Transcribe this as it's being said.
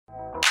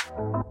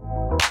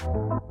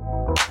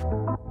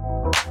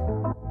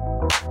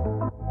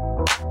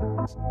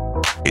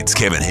It's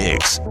Kevin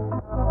Hicks. Open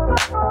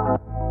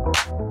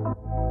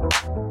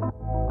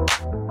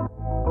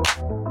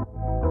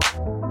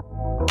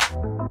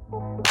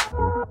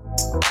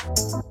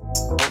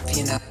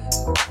up,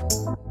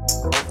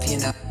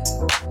 open up,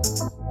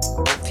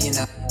 open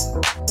up,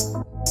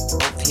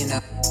 open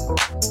up,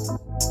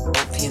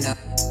 open up,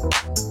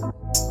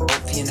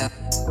 open up,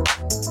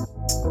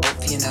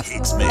 open up.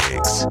 Hicks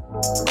Mix.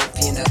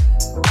 Open up,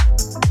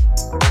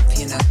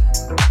 open up,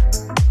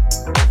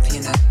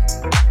 open up,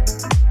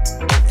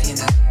 open up, open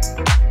up,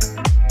 open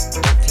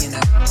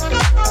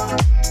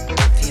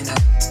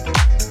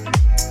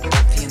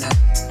up, open up,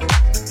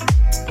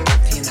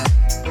 open up.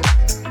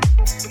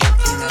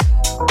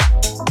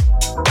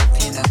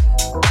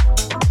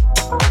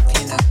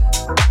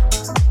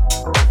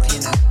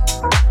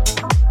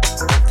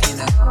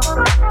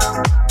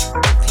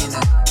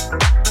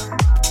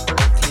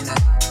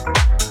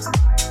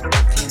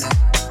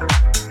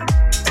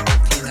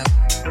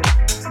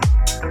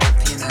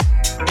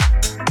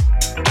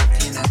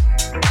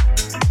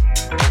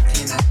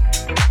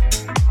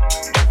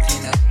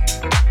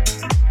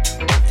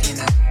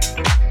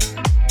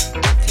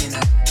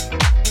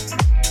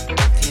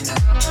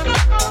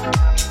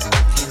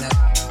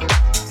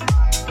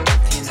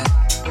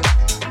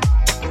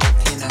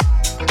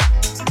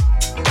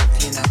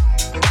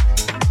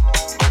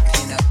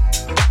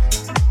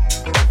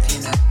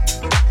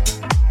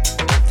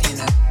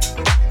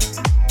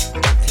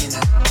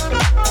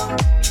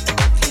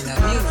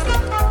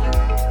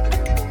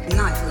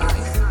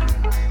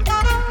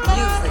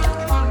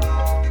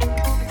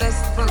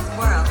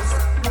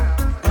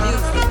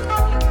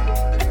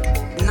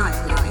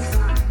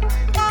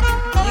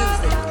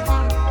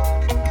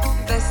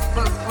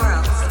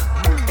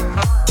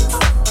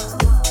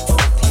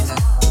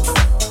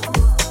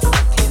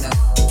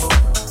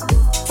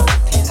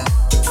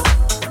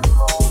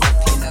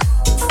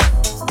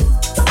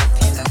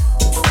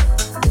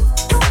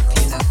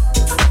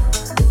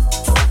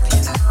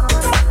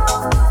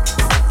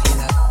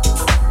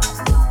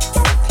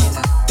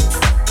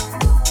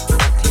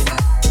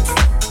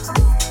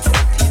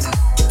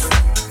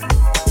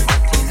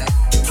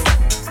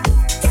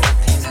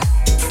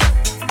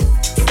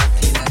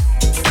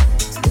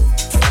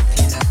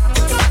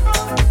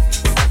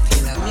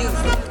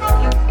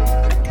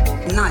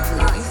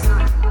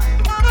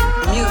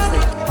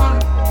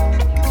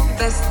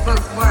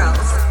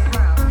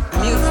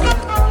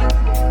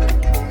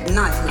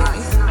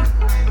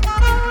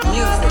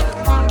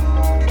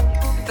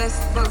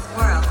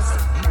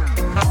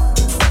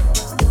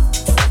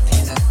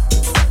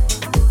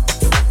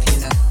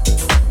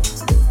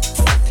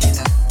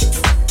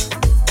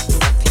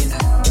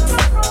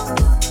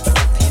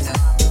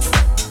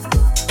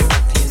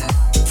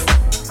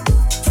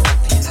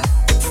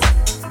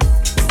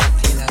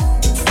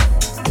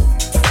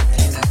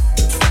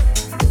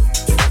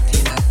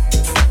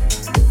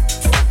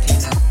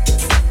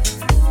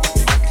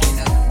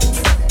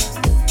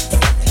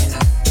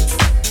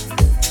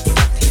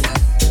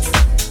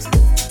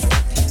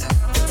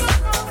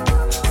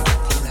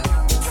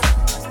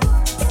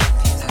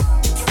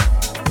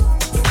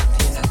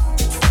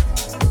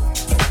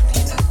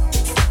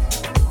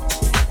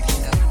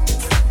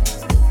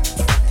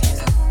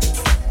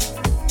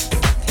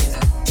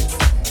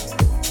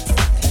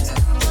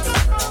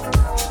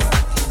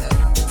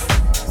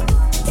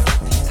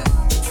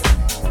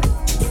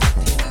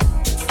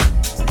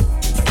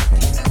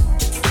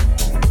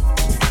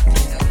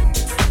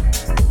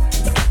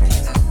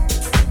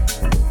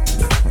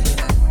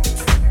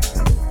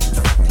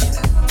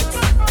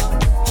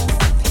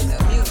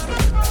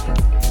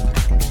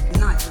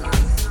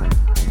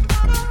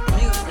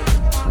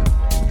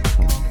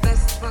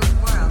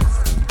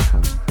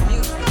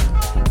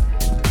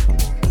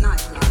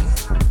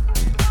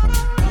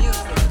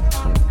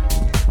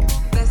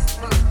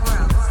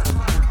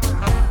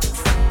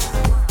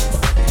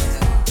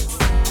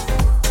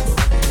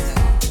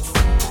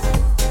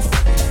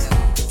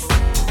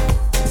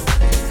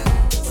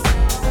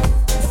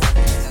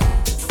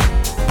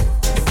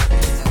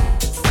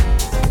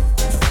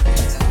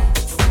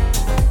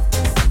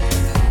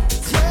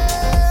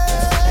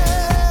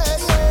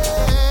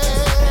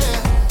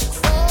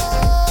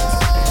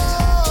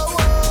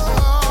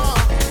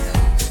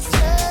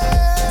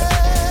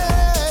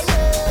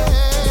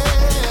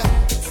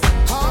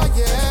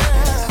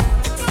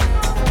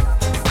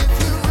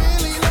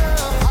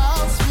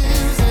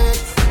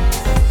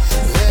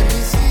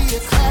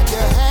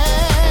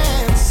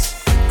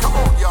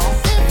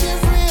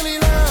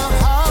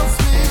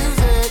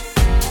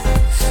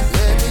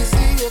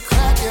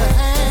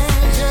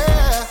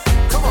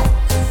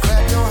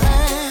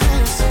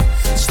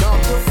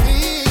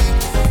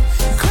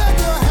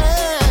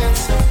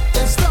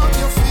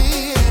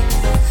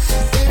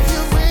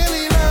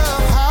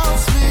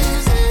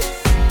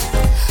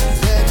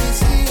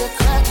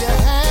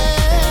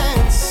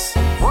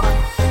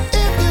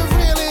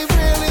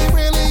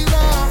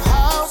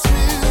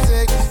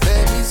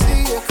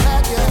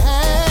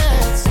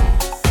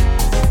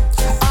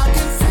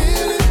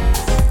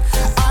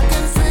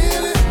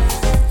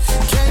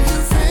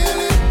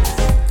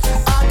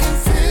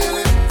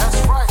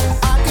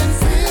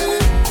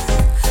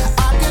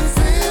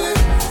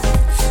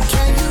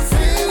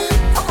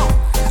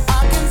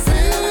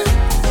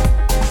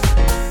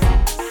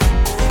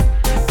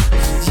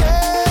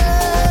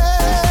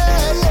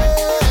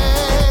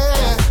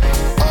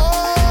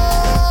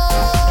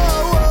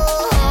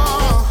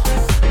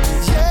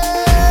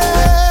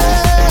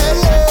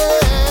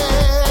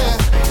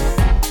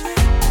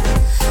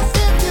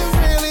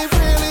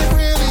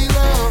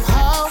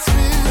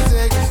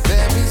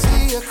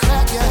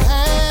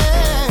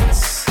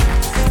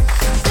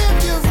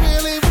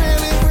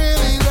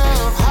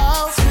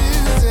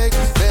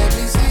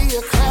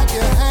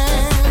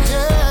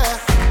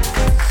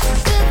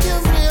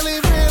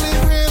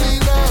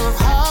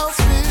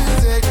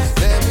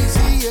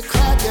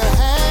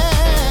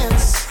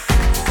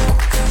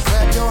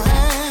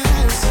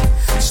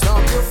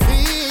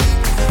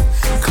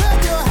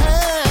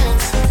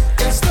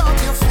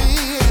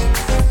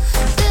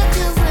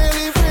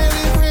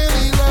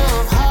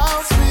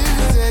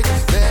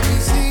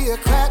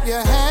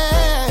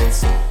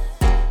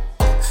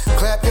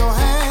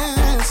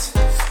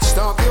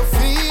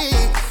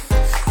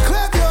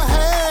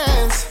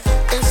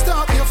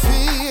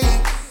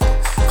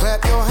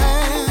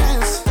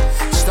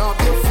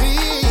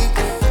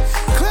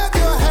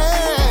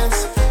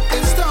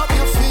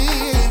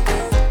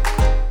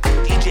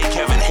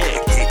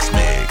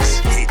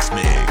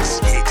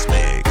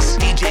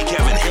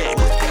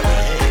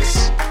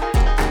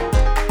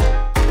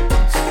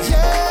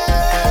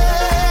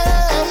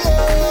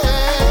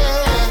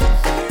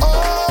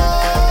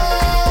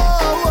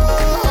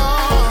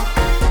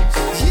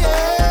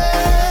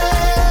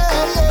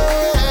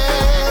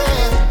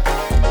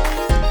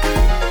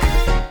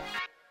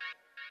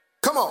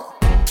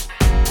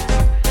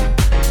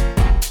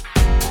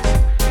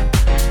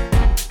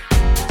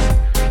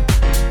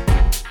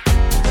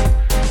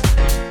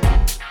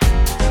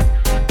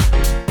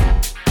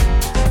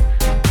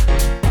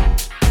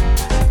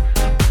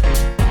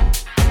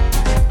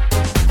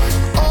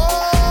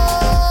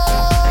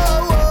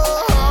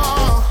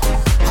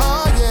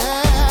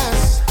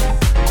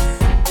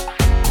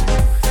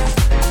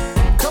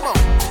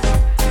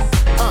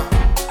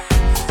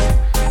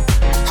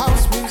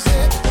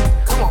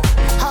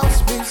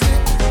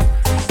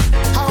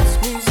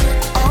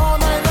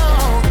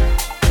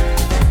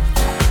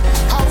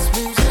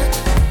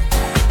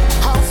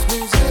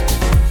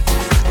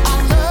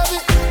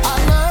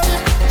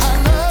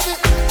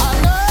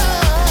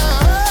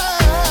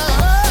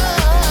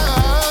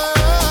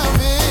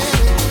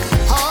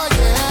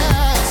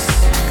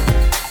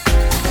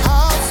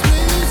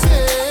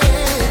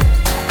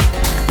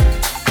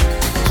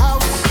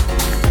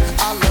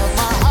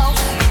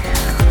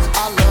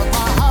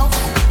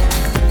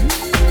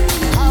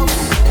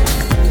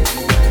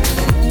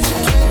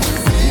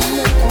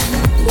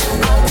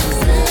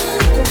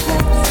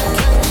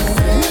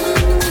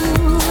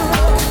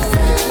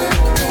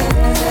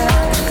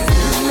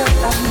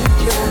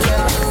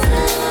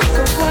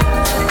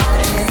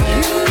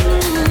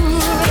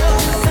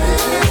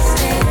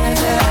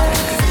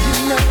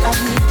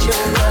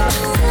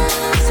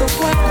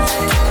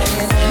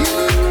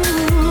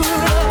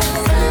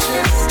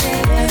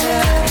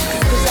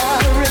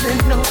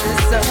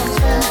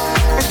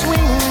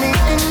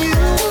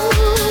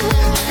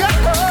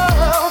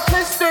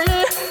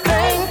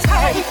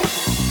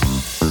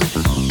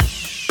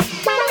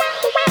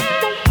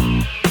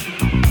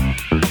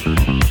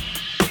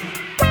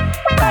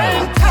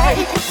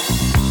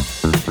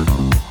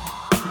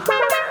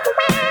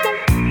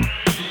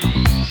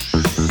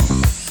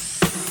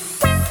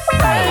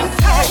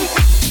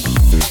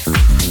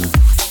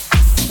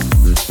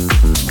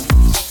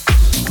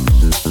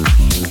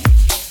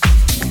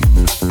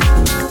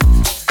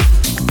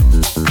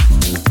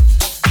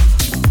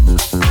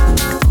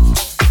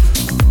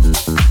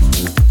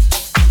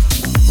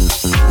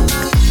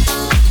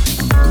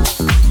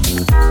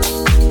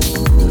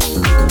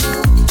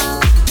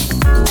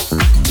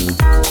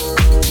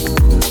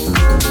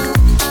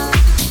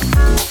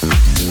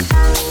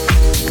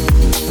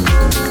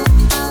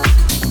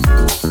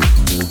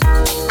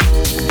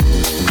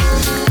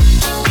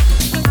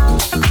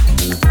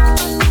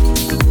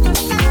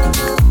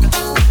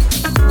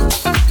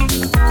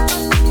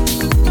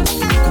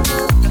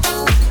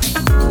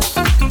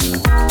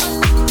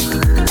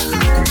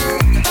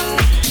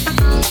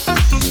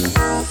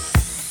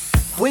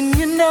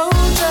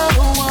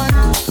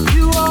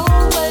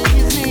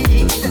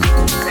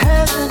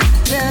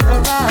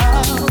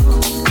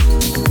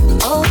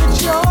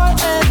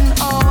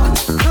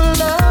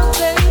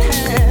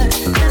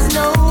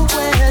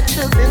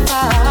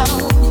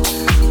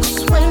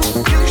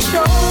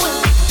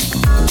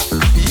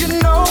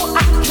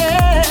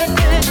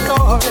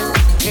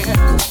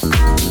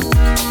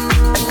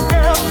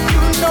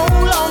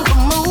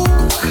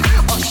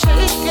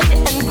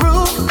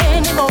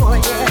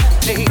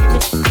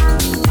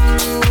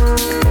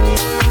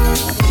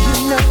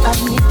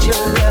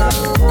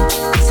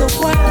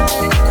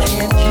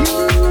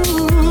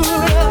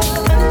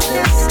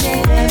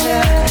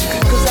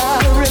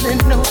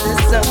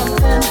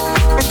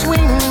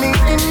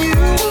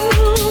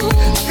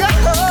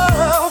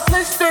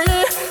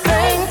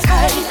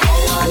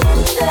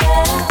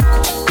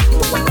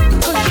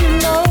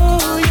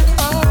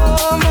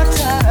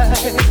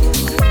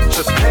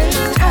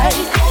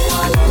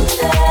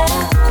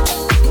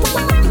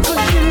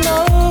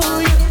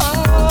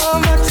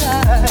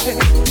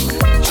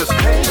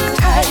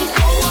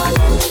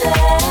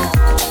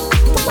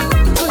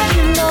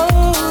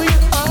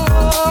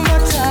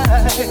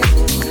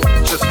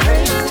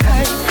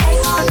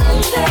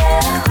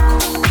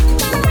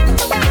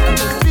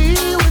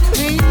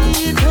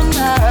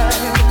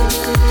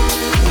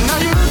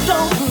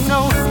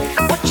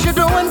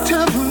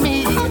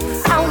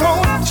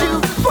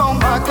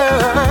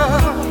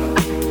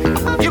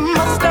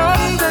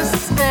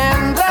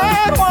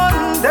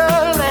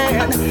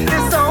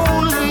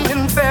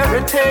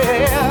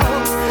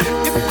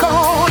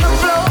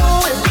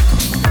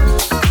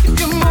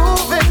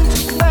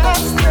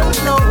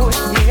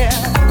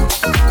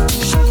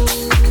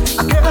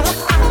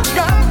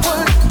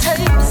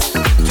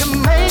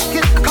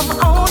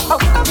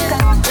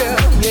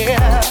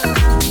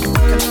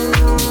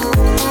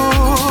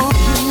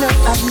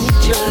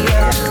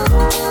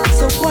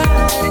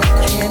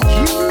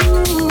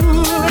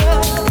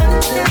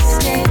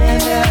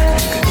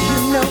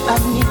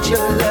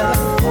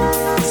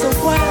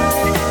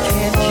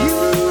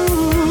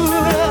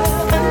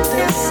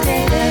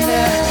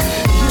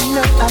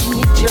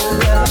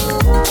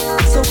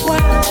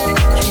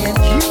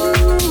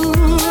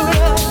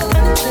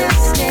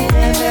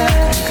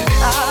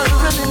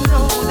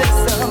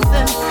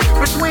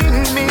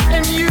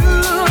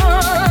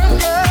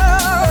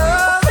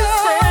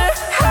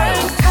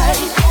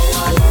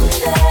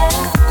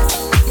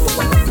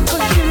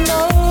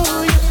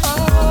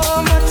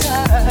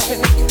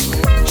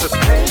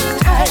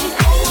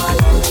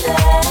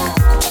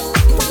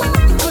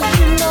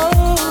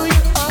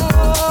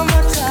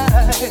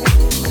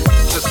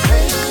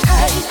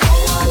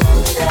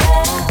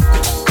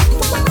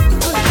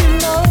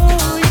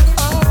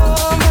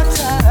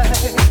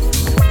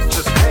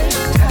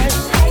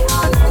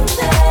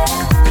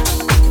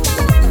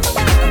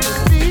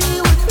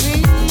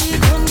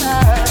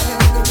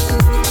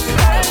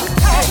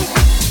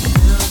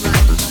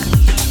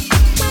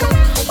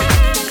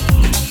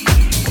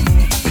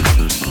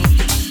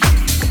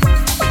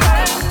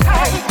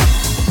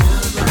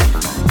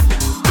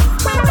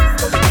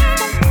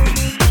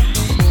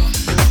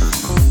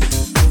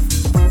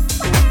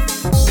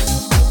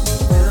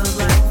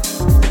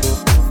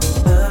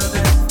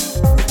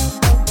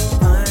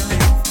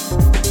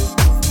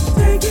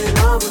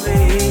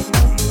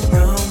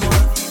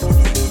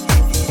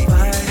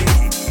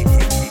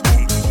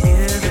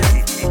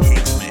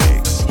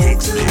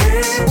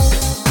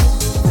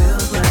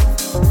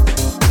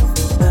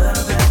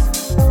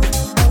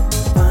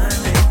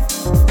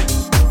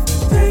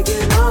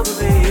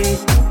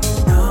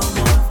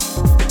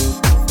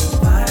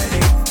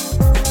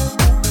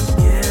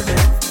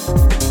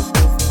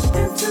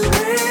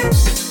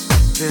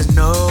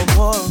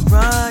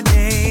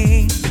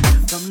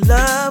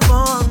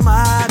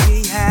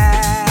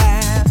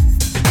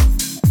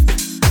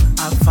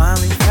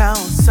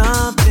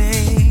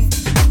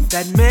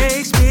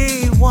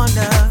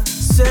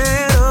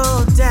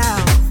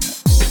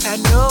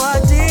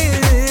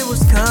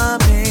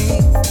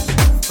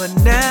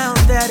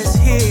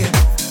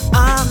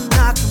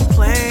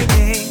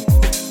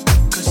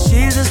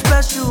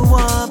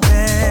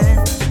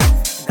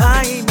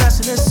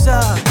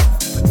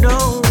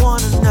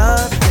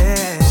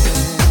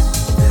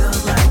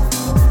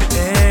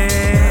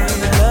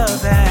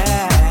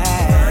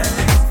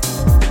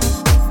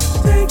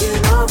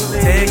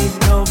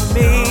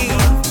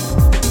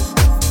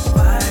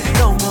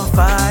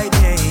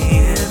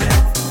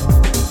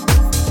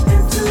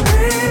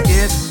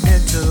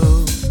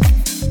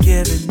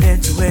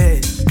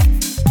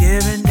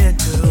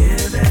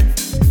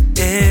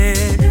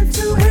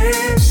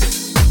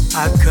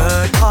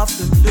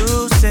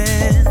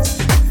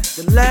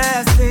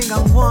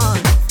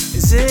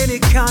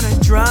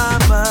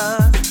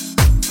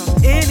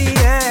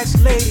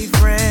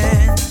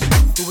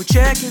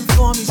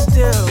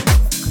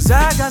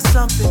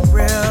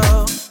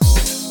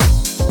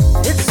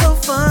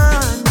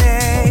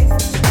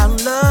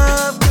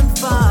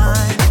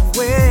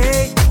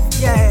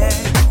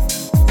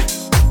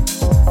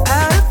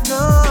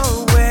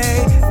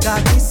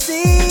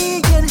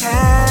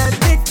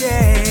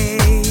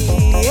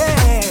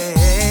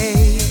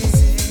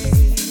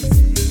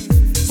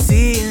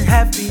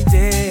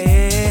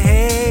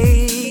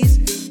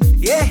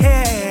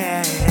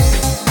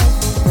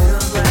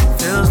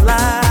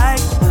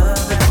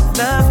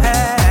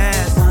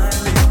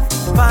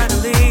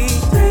 Finally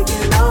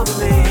taking over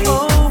me.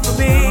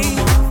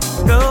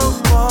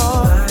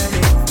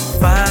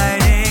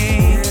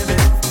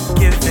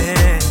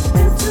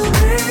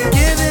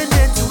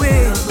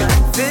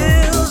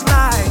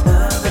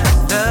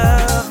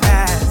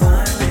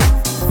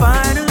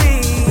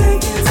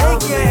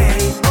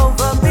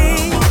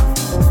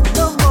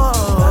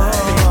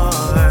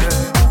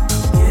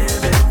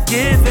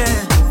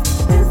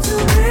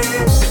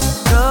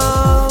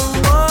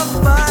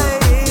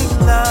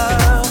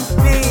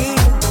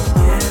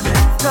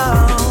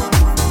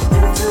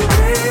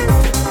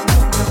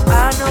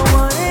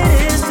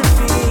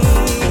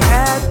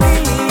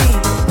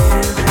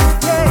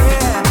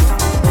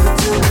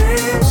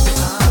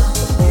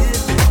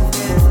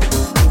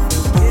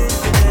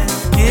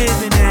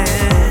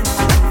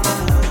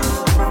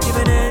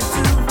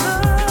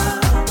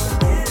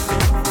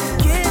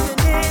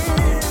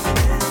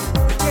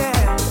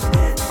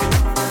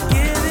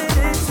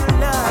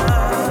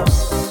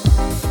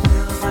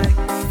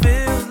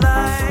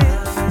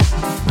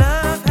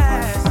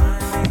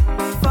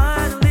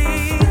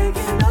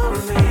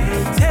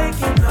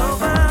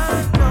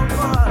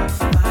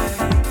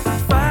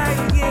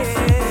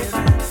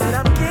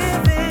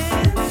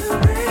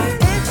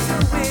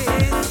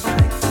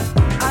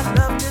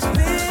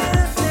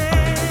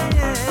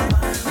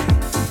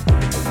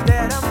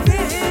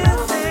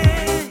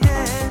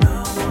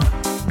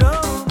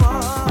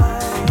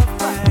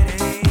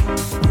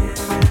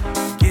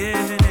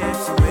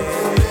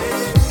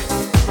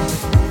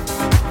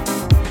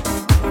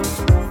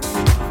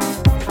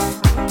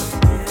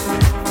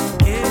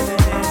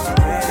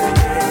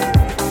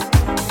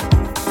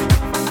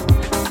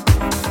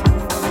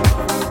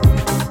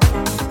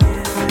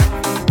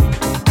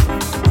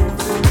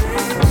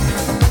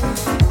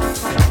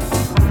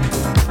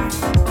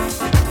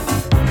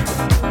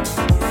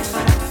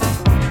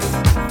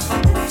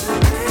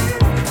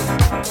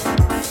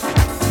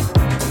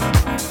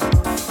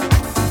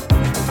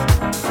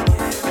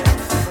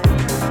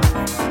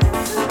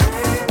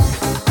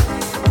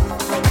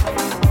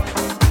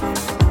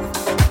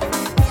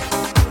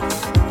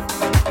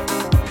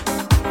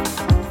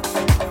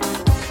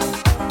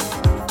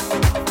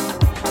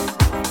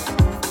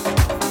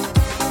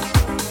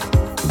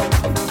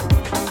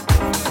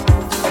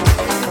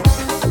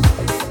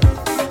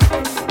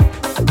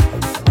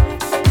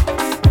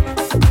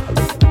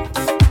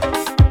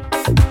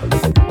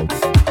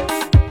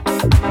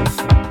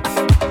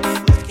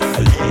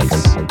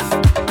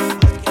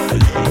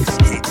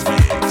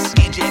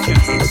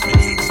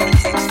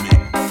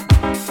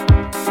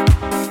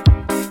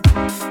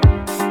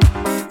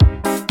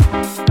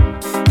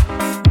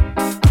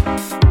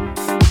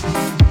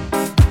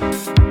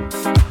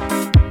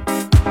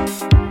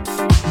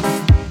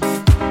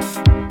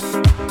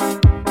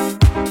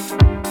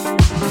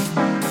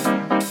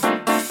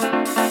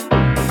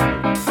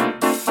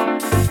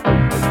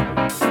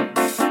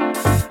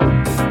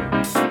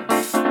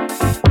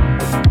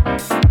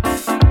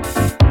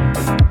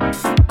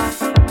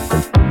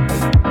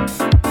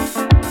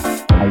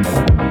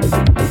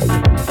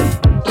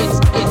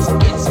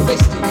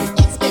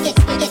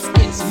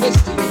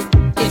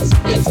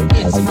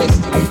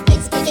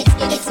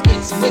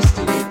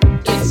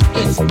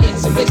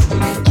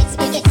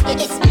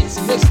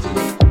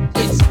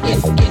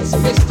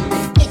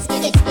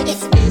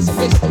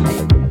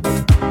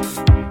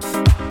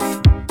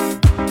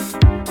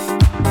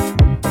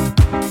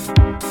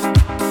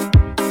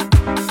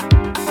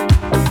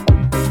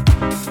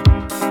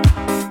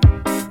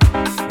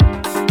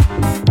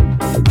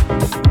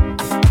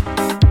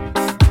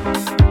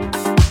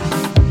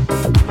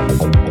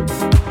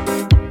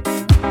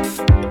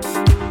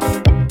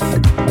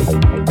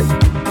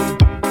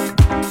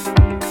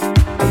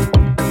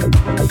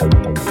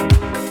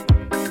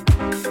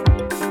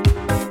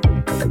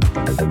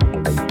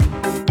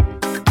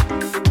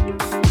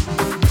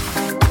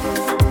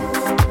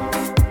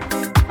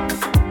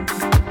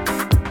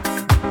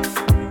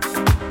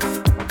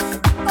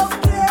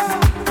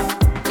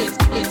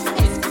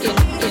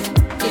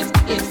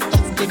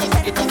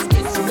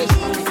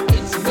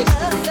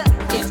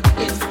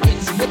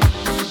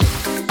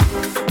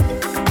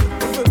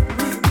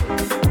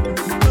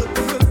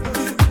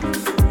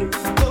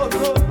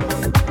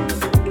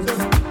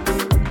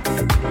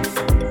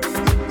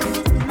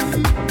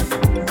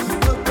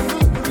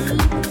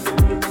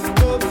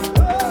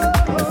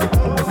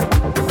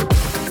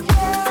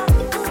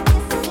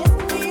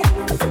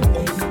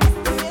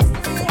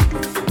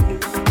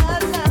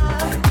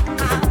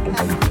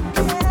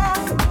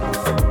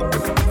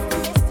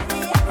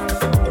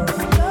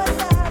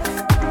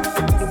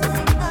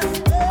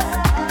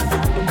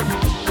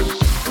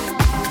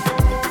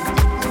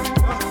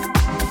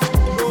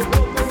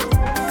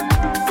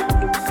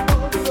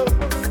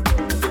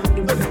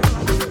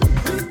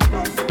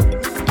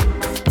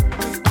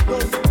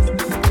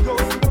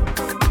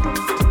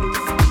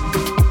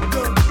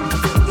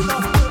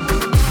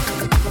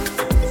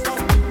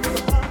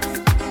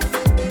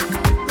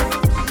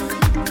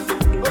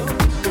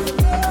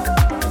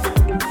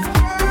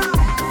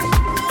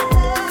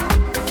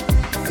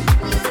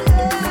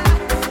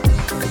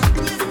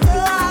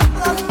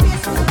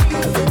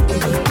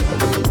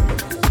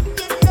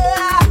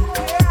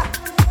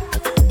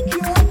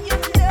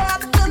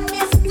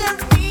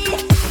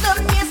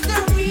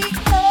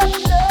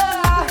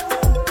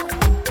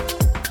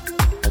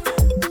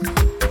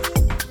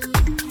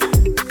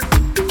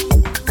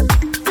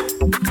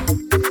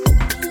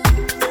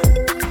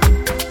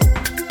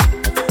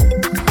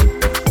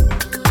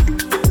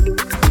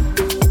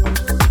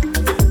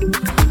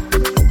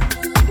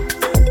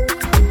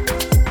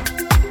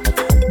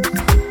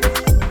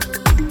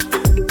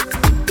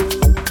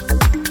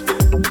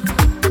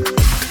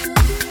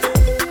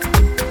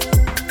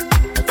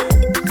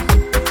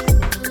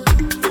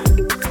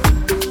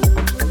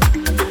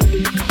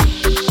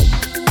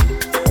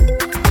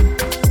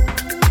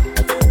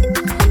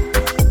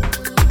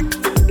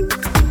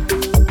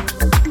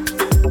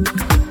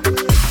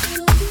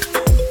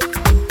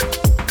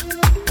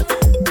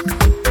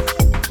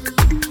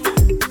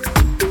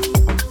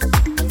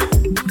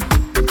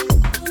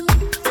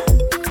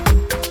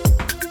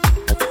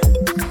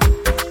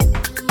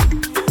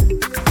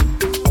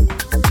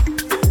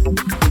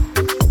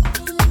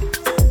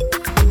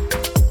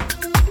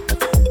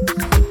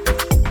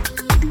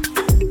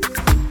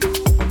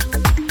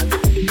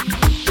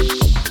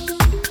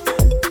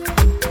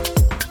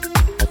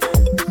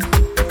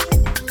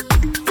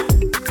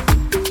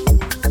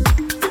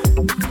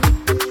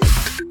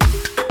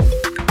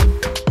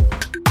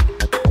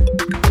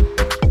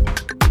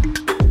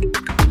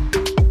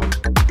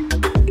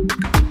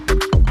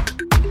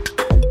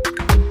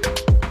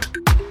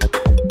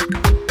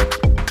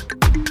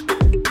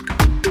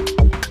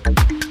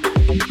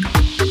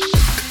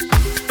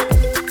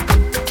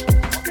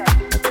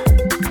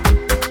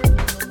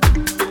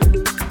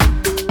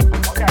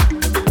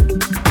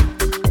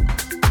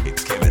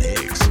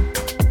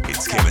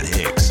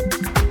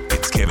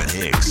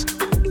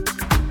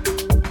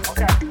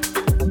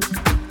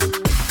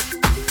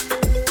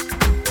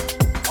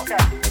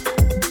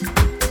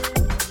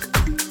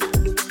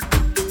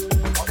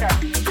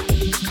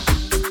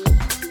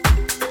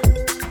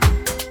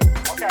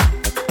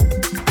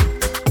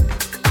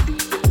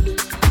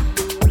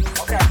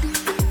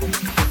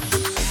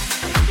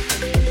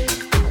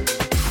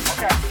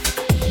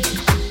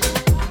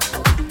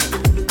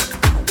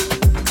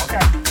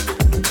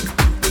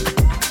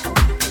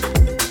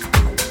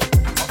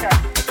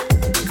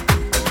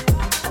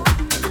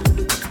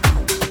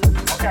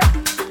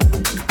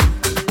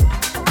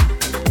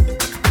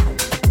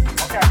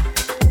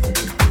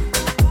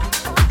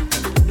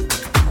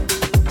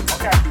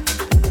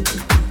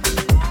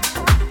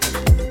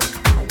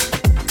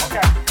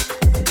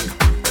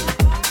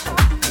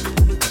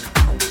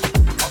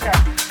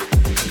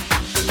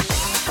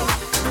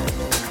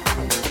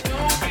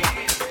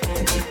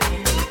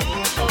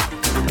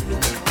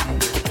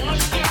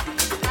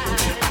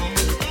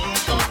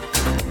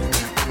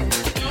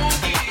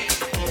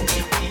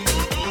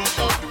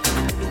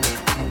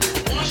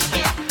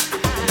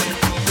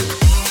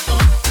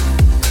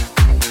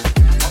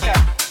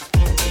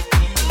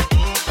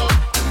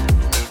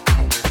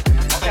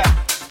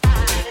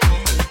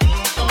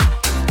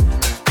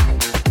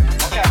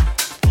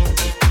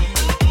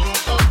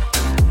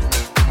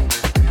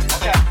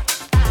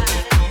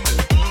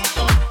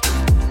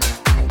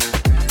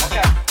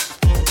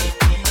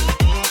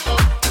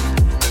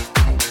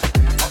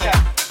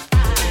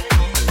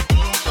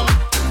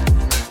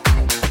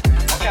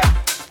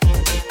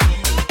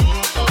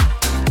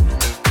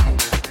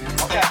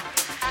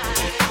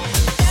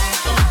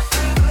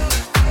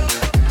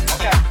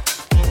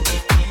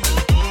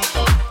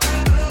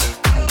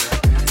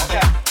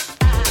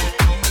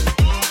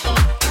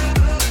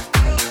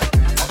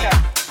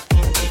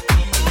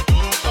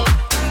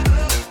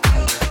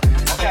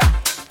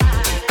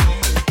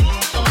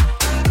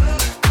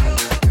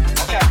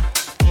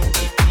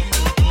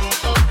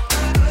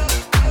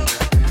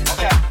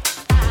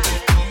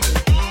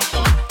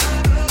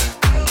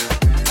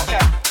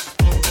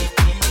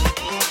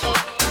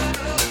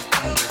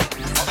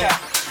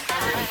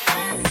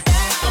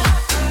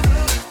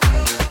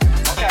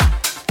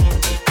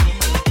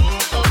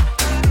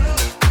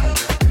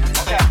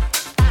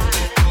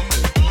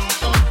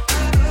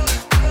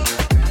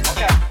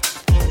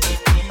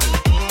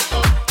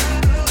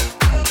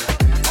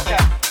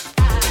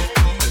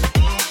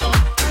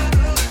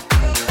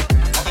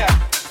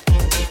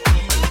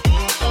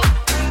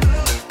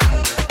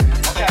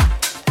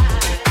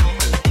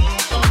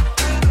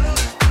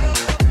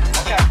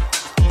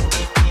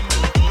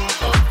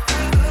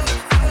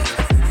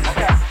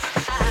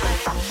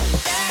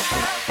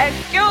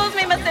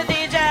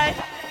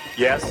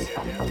 Yes?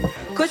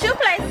 Could you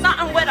play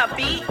something with a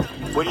beat?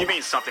 What do you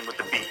mean, something with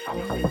the beat?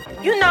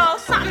 You know,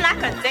 something like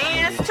a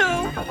dance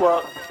to?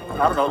 Well,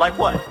 I don't know, like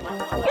what?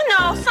 You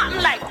know,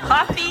 something like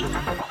Puffy?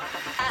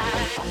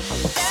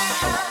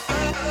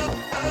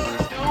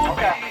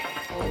 Okay.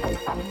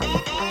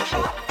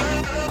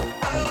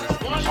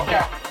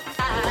 Okay.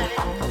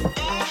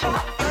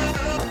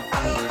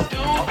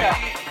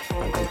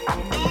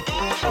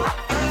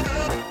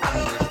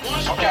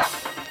 Okay.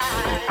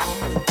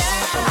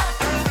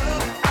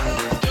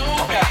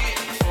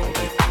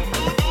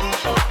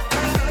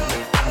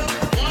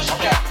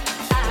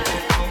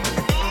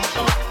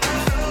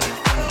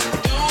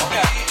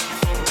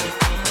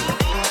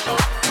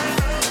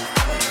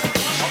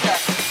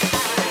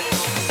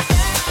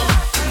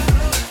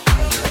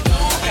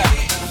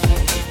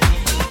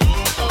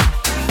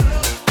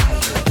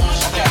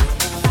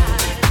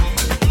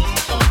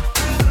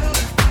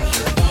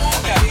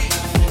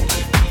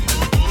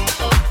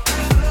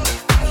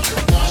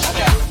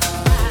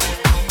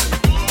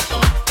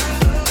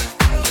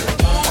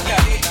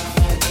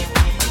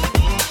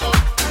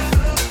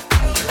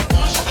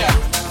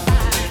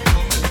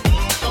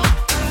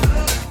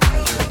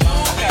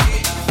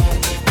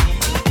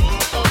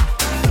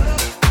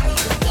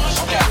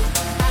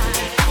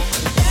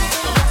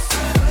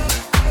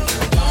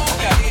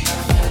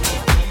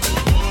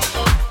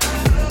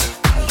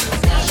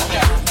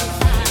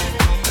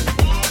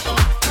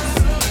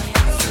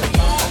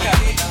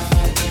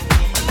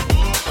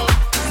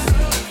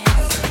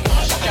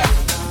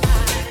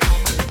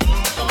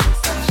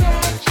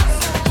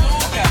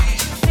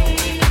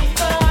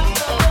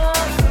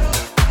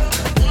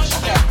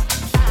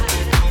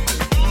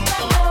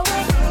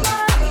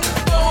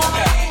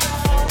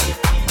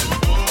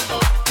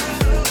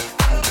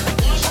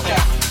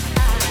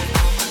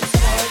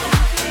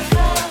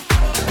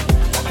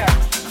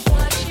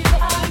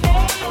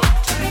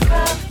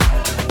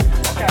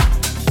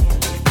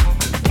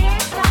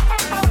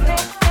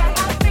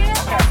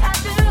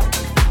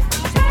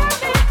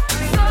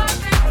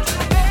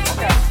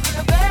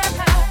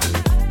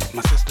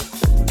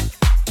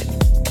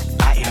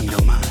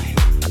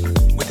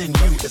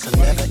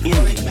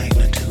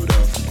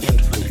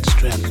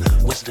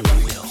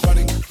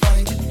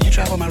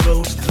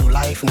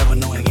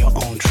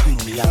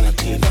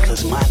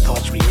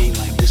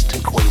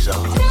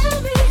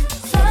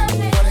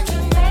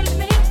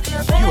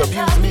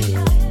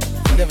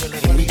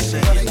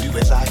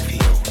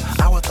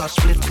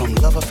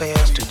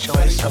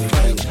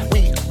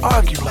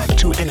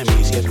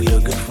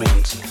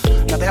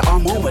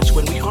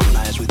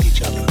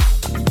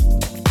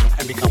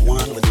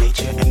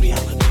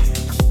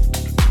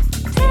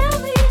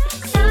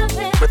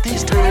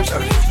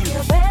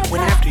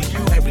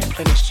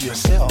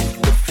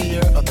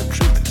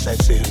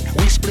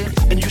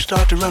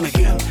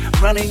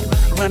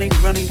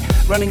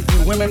 Running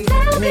through women,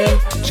 men,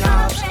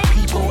 jobs,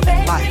 people,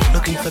 and life,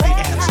 looking for the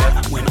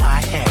answer when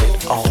I had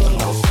it all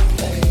along.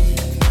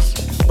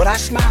 But I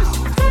smile,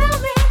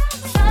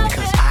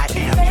 because I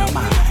am your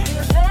mind.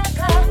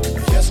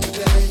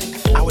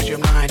 I was your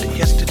mind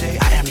yesterday,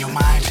 I am your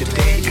mind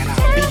today, and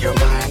I'll be your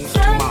mind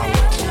tomorrow.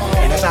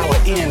 And as our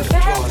end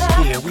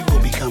draws near, we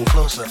will become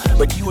closer.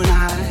 But you and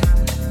I,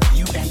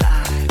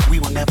 we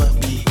will never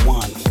be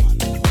one.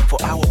 For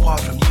I will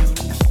part from you,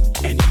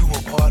 and you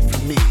will part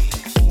from me.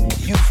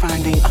 You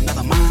finding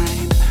another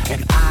mind,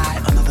 and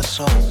I another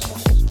soul.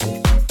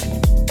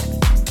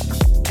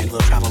 And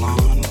we'll travel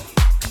on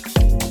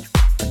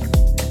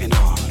and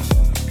on.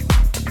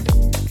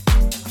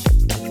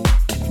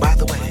 By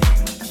the way,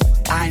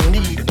 I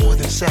need more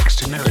than sex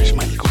to nourish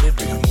my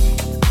equilibrium,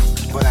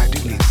 but I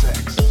do need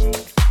sex.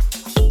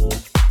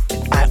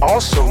 I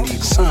also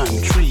need sun,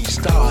 trees,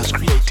 stars,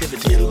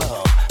 creativity, and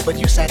love. But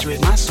you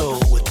saturate my soul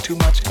with too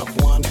much of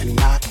one and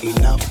not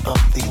enough of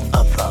the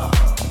other.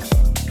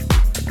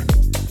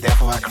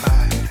 Therefore I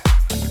cry.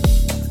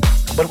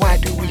 But why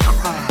do we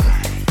cry?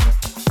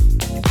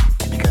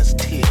 Because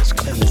tears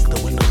cleanse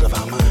the windows of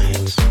our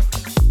minds.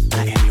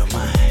 I am your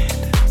mind.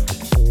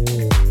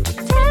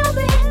 Tell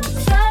me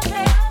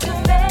something to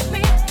make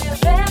me feel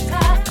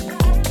better.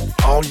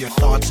 All your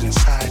thoughts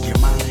inside your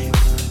mind,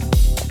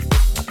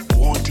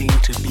 wanting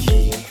to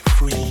be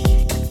free.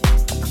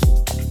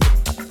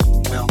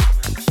 Well,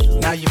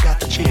 now you've got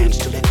the chance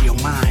to let your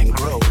mind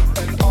grow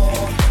and be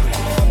free.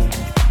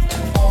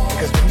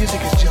 Because the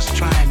music is just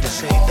trying to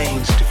say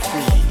things to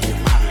free your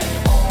mind.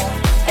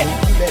 And if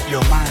you let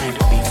your mind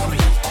be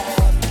free,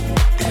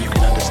 then you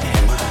can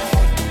understand mine.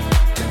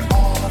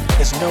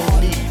 There's no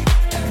need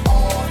to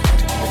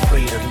be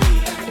afraid of me.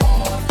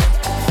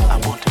 I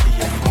want to be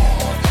your friend.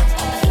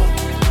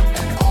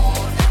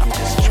 I'm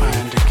just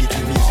trying to give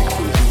you music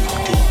from deep,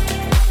 deep,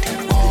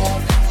 deep within.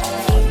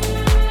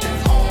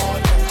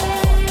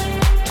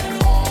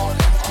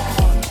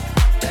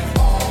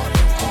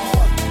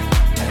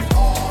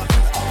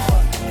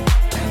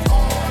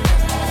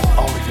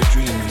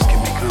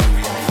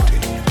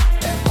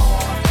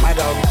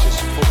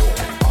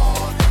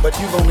 But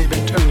you've only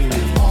been turning me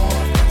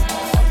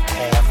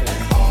halfway.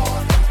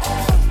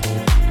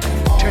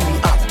 Turn me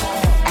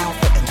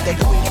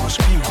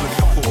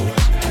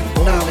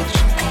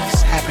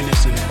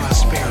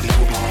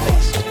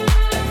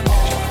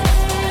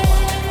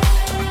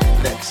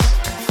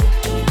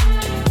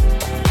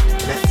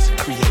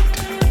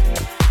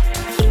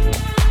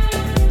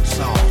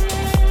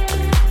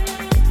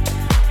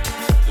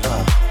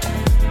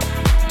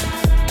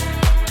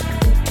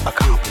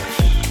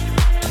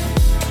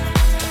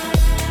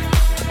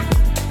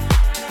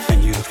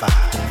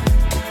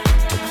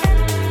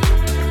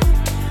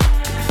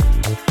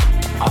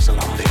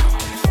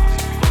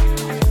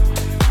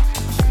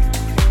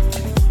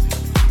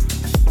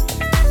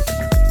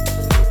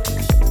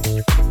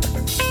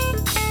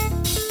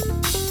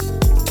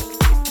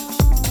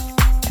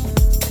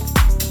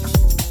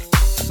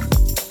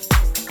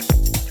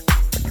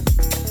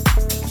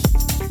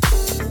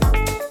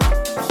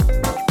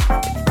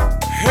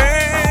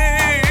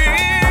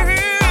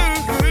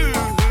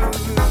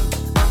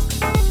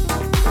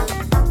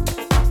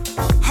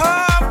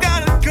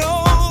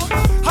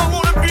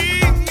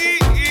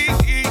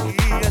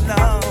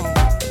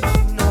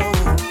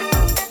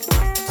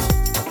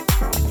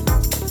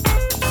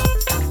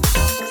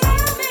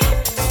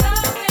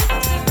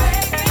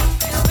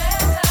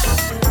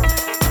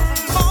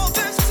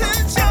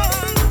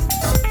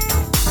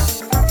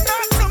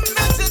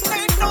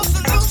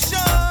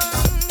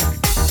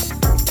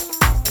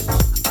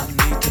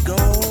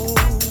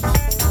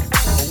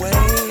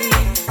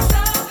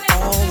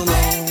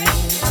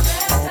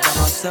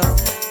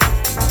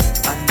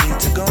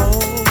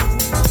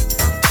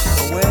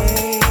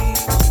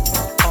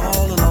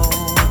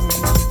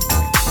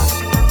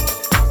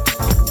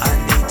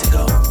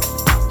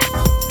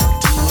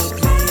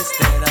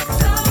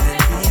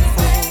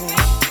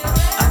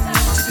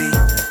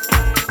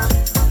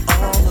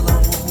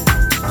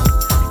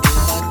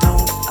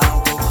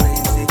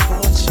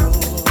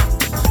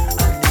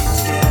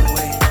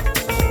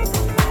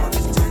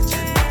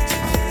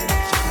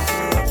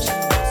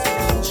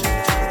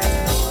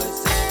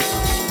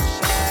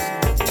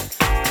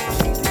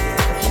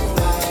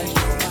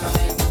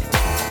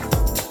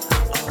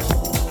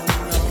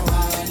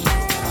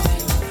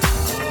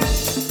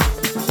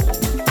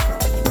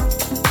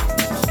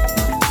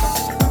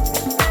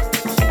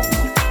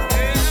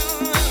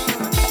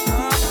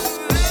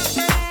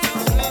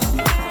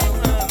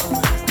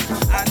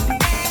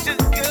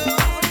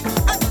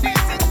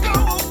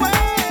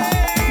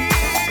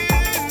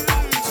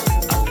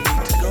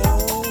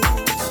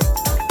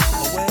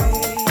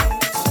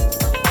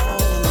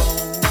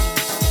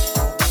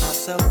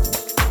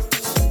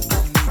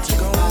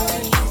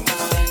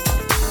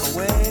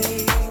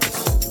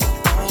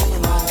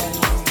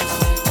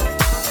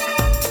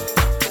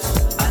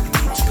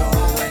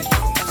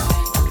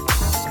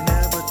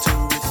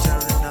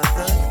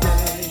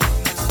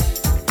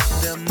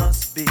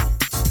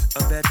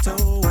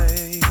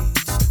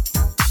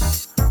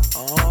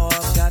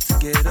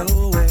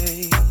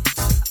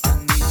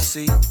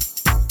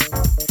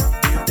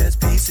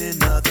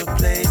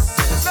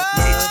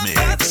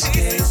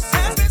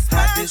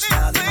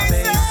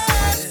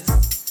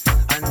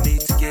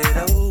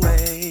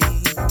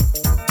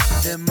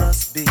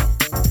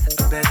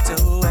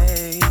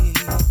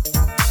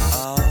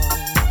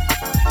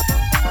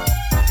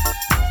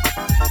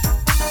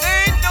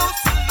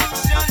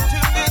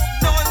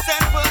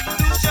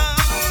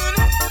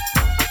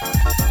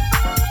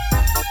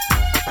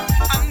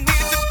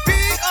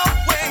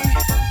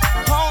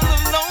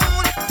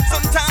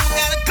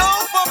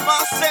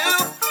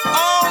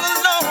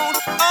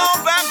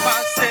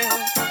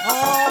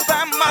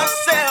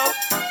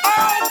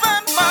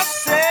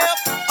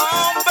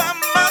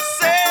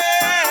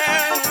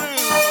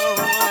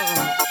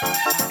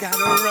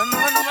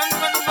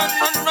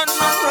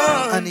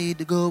I need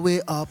to go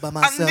way all by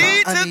myself.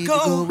 I need to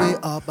go way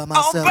all by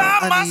myself.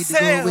 I need to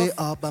go way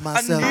all by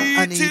myself.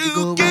 I need to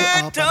go way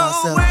all by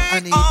myself. I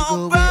need to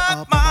go way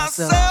all by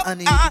myself. I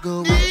need to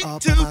go way all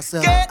by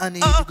myself. I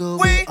need to go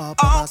way all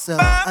by myself.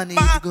 I need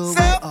to go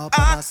way all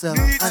by myself.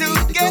 I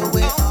need to go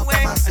way all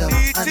by myself.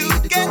 I need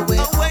to go way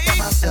all by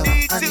myself.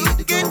 I need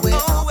to go way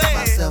all by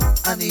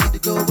myself. I need to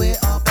go way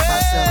all by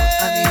myself.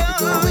 I need to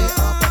go way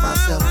all by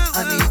myself.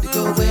 I need to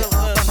go way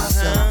all by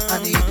myself.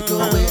 I need to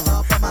go way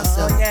all by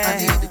myself. I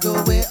need to go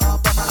way all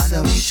by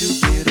myself. I need to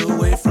get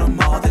away from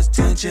all this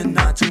tension,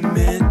 not to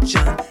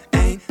mention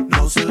ain't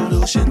no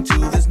solution to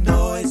this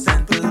noise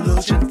and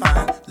pollution.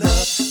 Find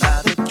love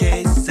by the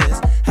cases,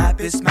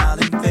 happy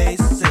smiling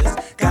faces.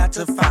 Got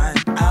to find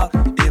out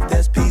if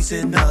there's peace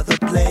in other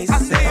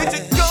places. I need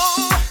to go.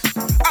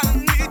 I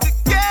need to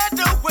get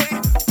away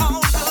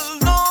all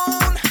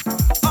alone,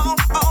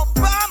 all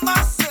by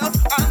myself.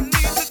 I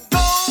need to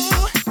go.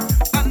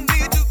 I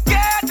need to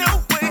get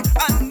away.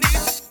 I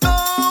need to go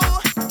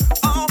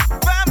all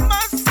by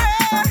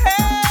myself.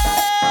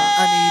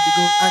 I need to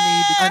go. I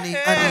need to go.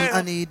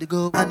 I need to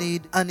go. I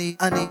need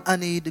to go. I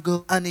need to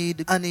go. I need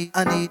to go.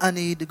 I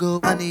need to go.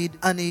 I need to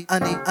go. I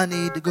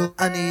need to go.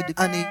 I need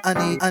to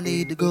go. I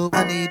need to go.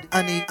 I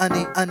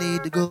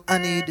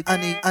need to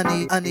get away.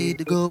 I need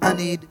to go. I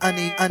need to go.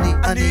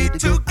 I need to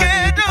go.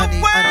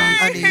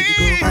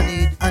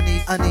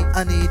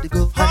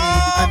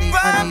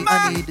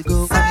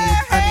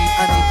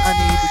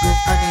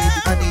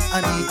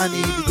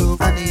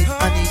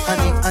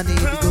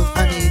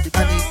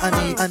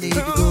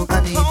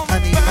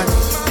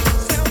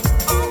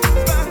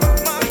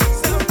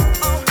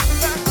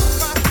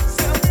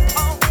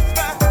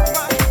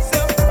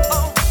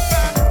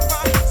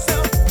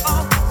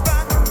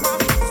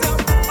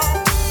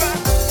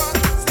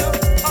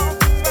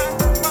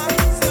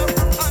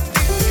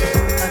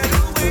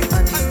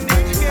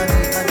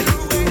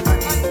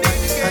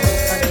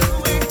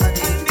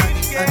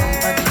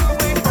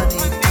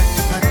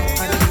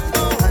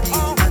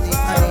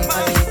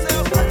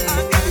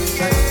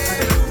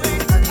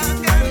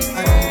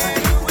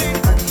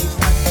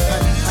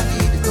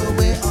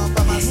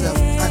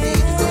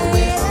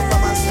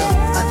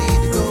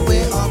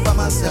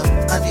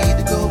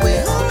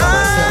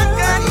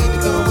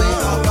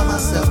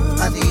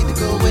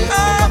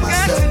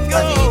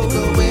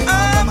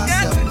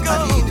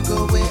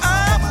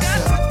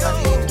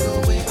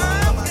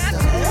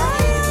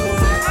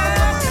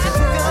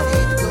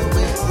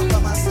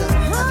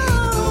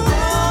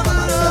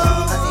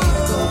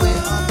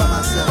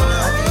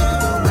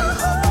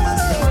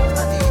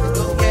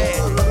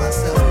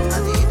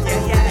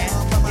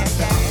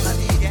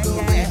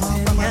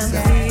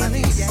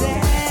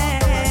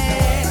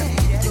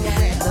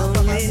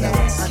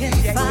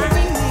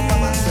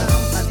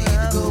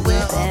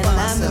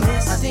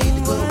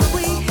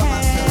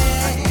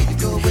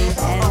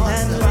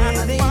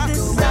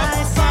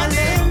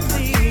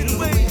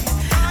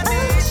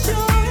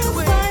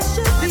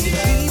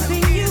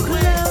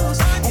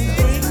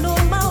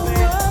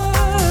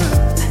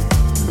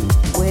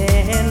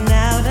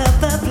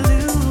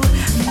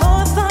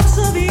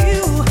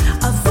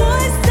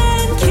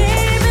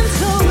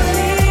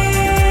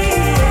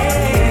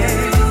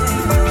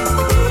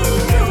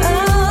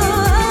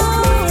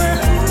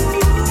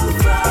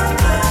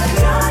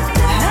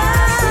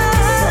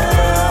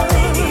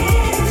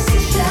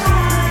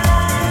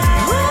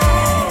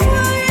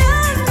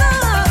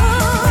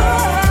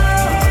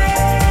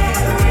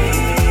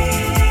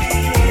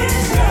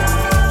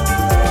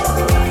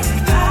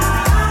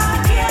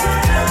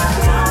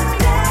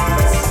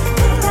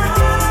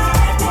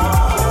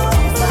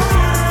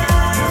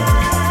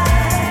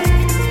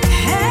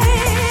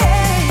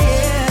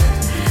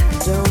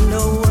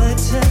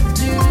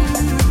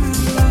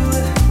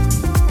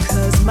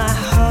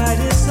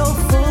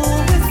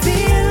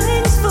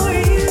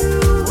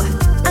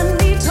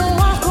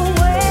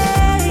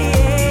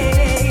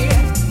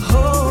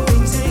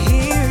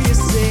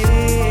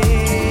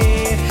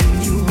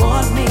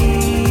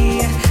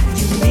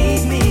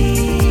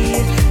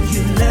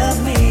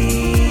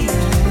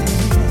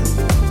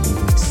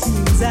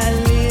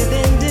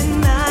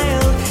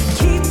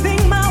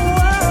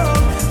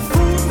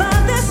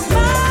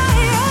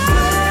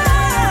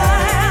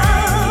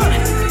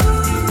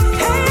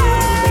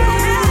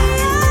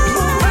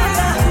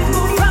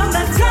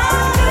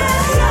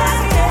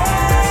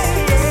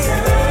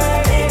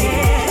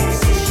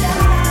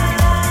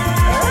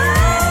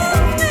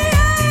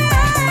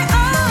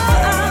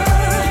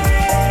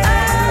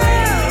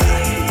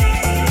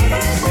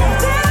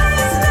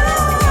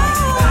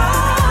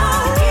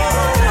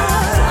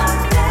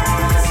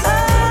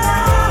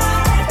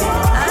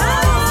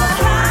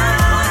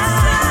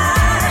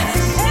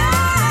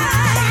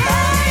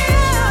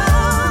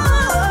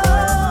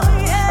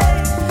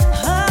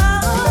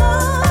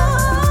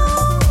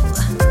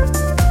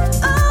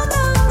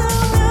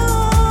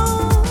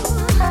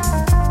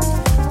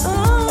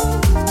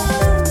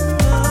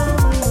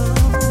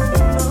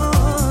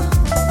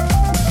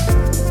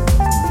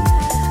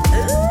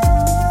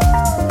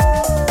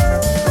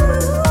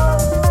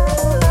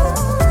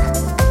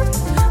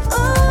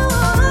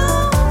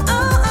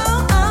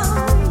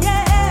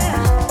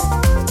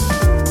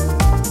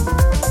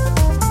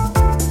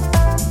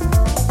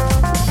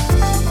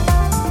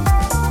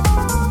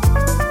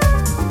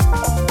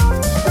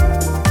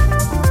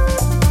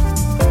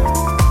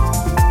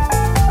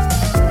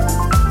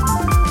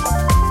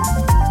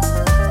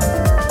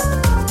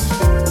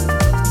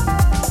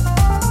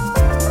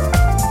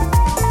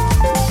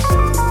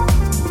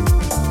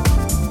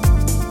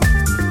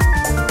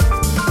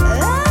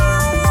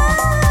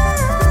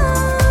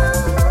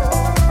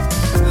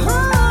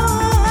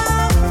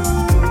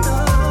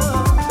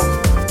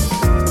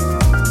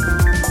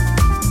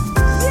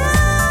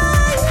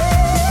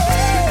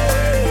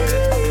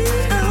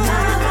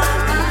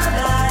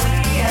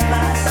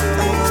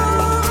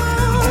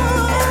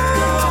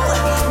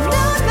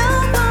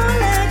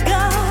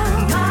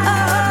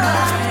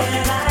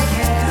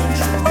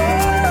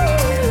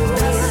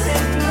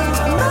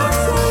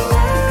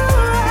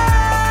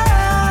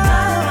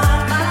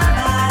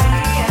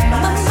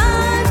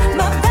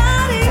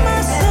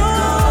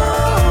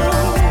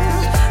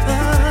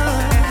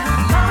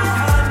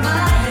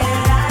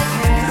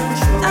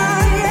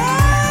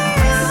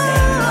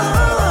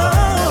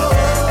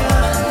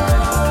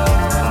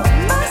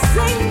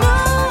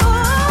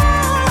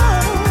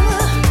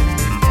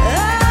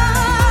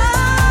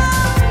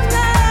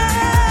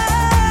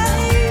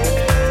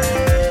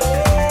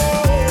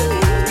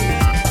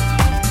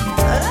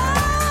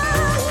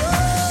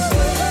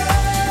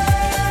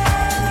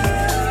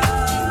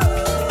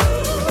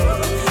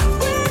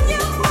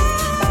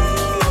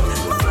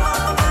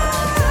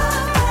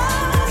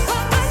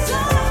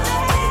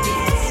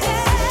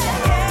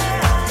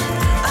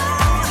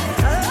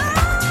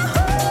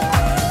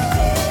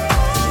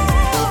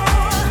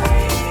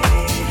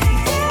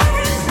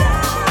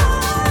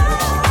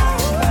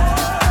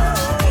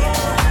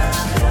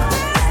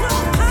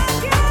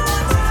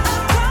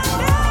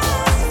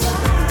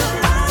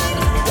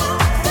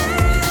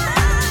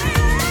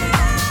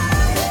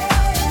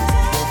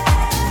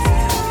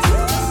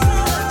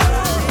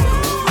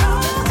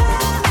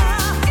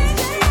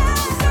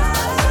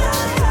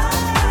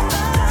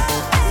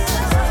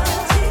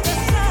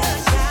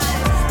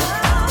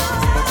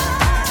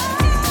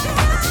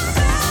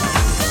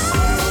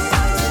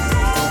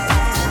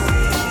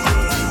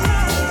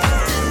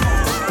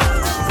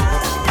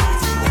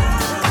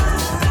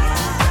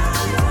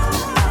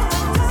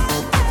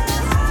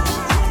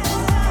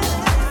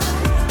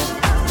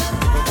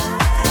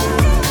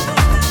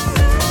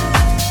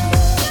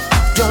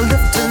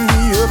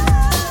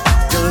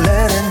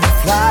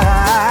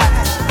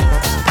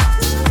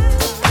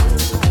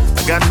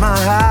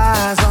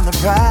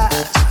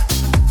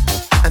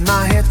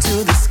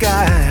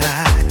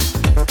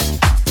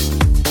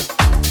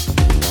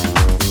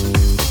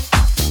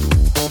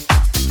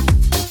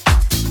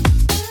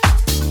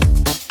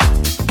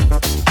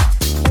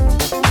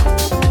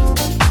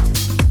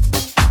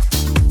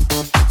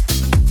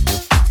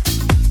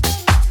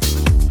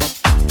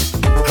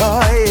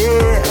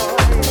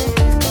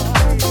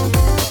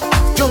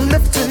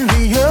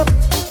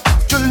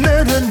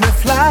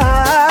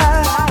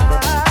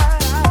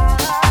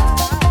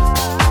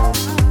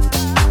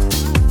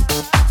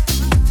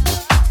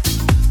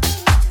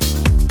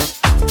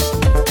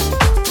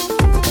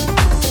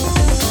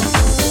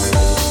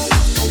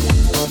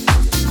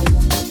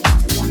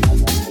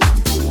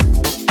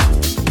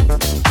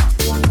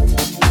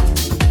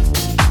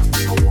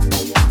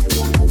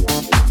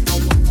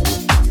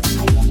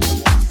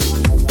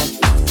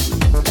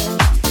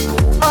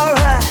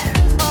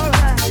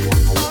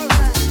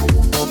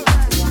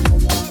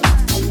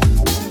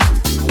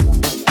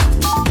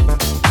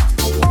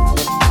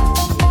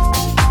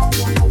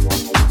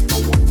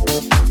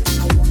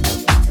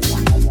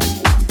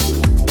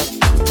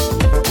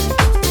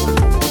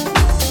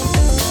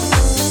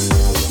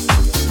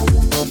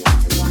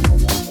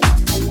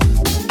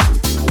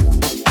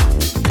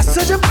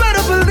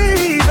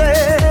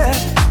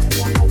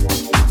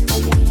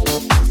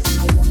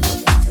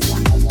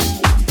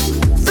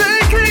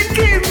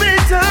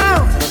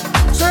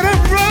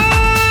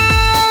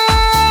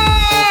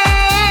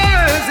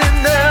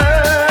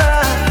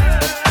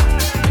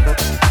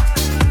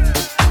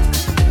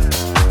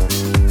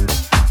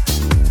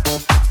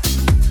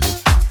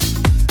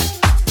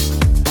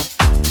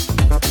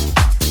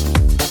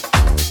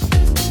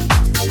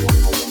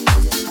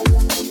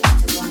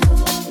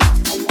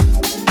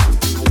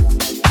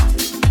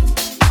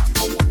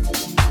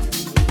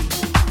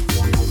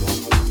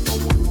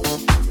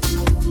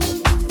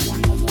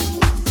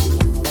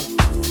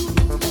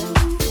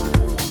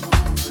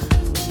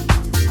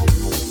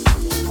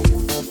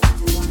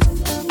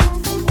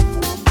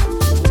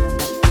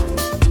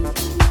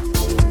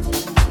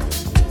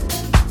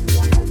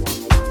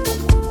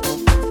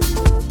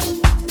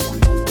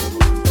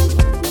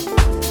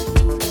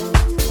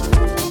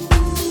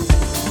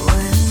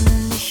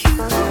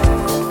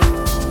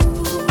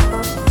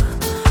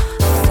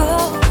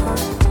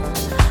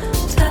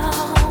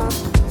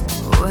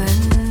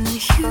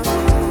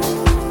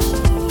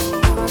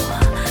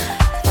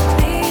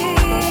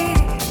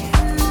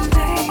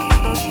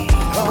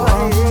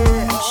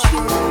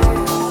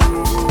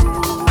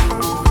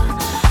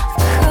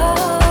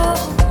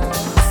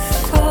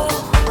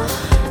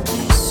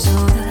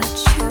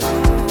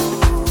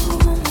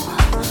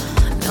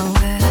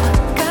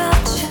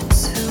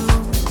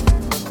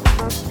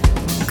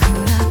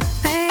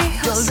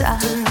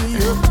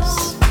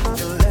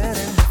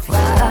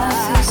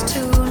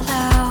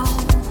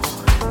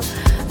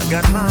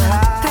 got my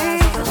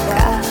eyes on the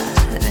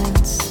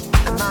guidance.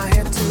 and my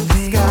head to the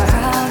Big sky.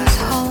 crowds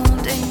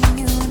holding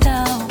you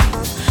down.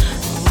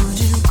 Would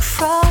you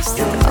cross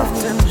the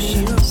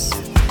oceans?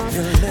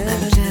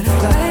 And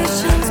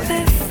generations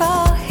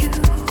before you.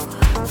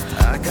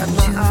 I got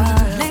Would you my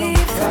eyes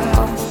believe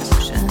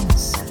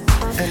emotions?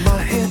 and my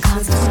head to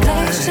the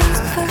Constellations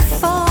sky.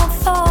 perform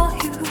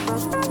for you.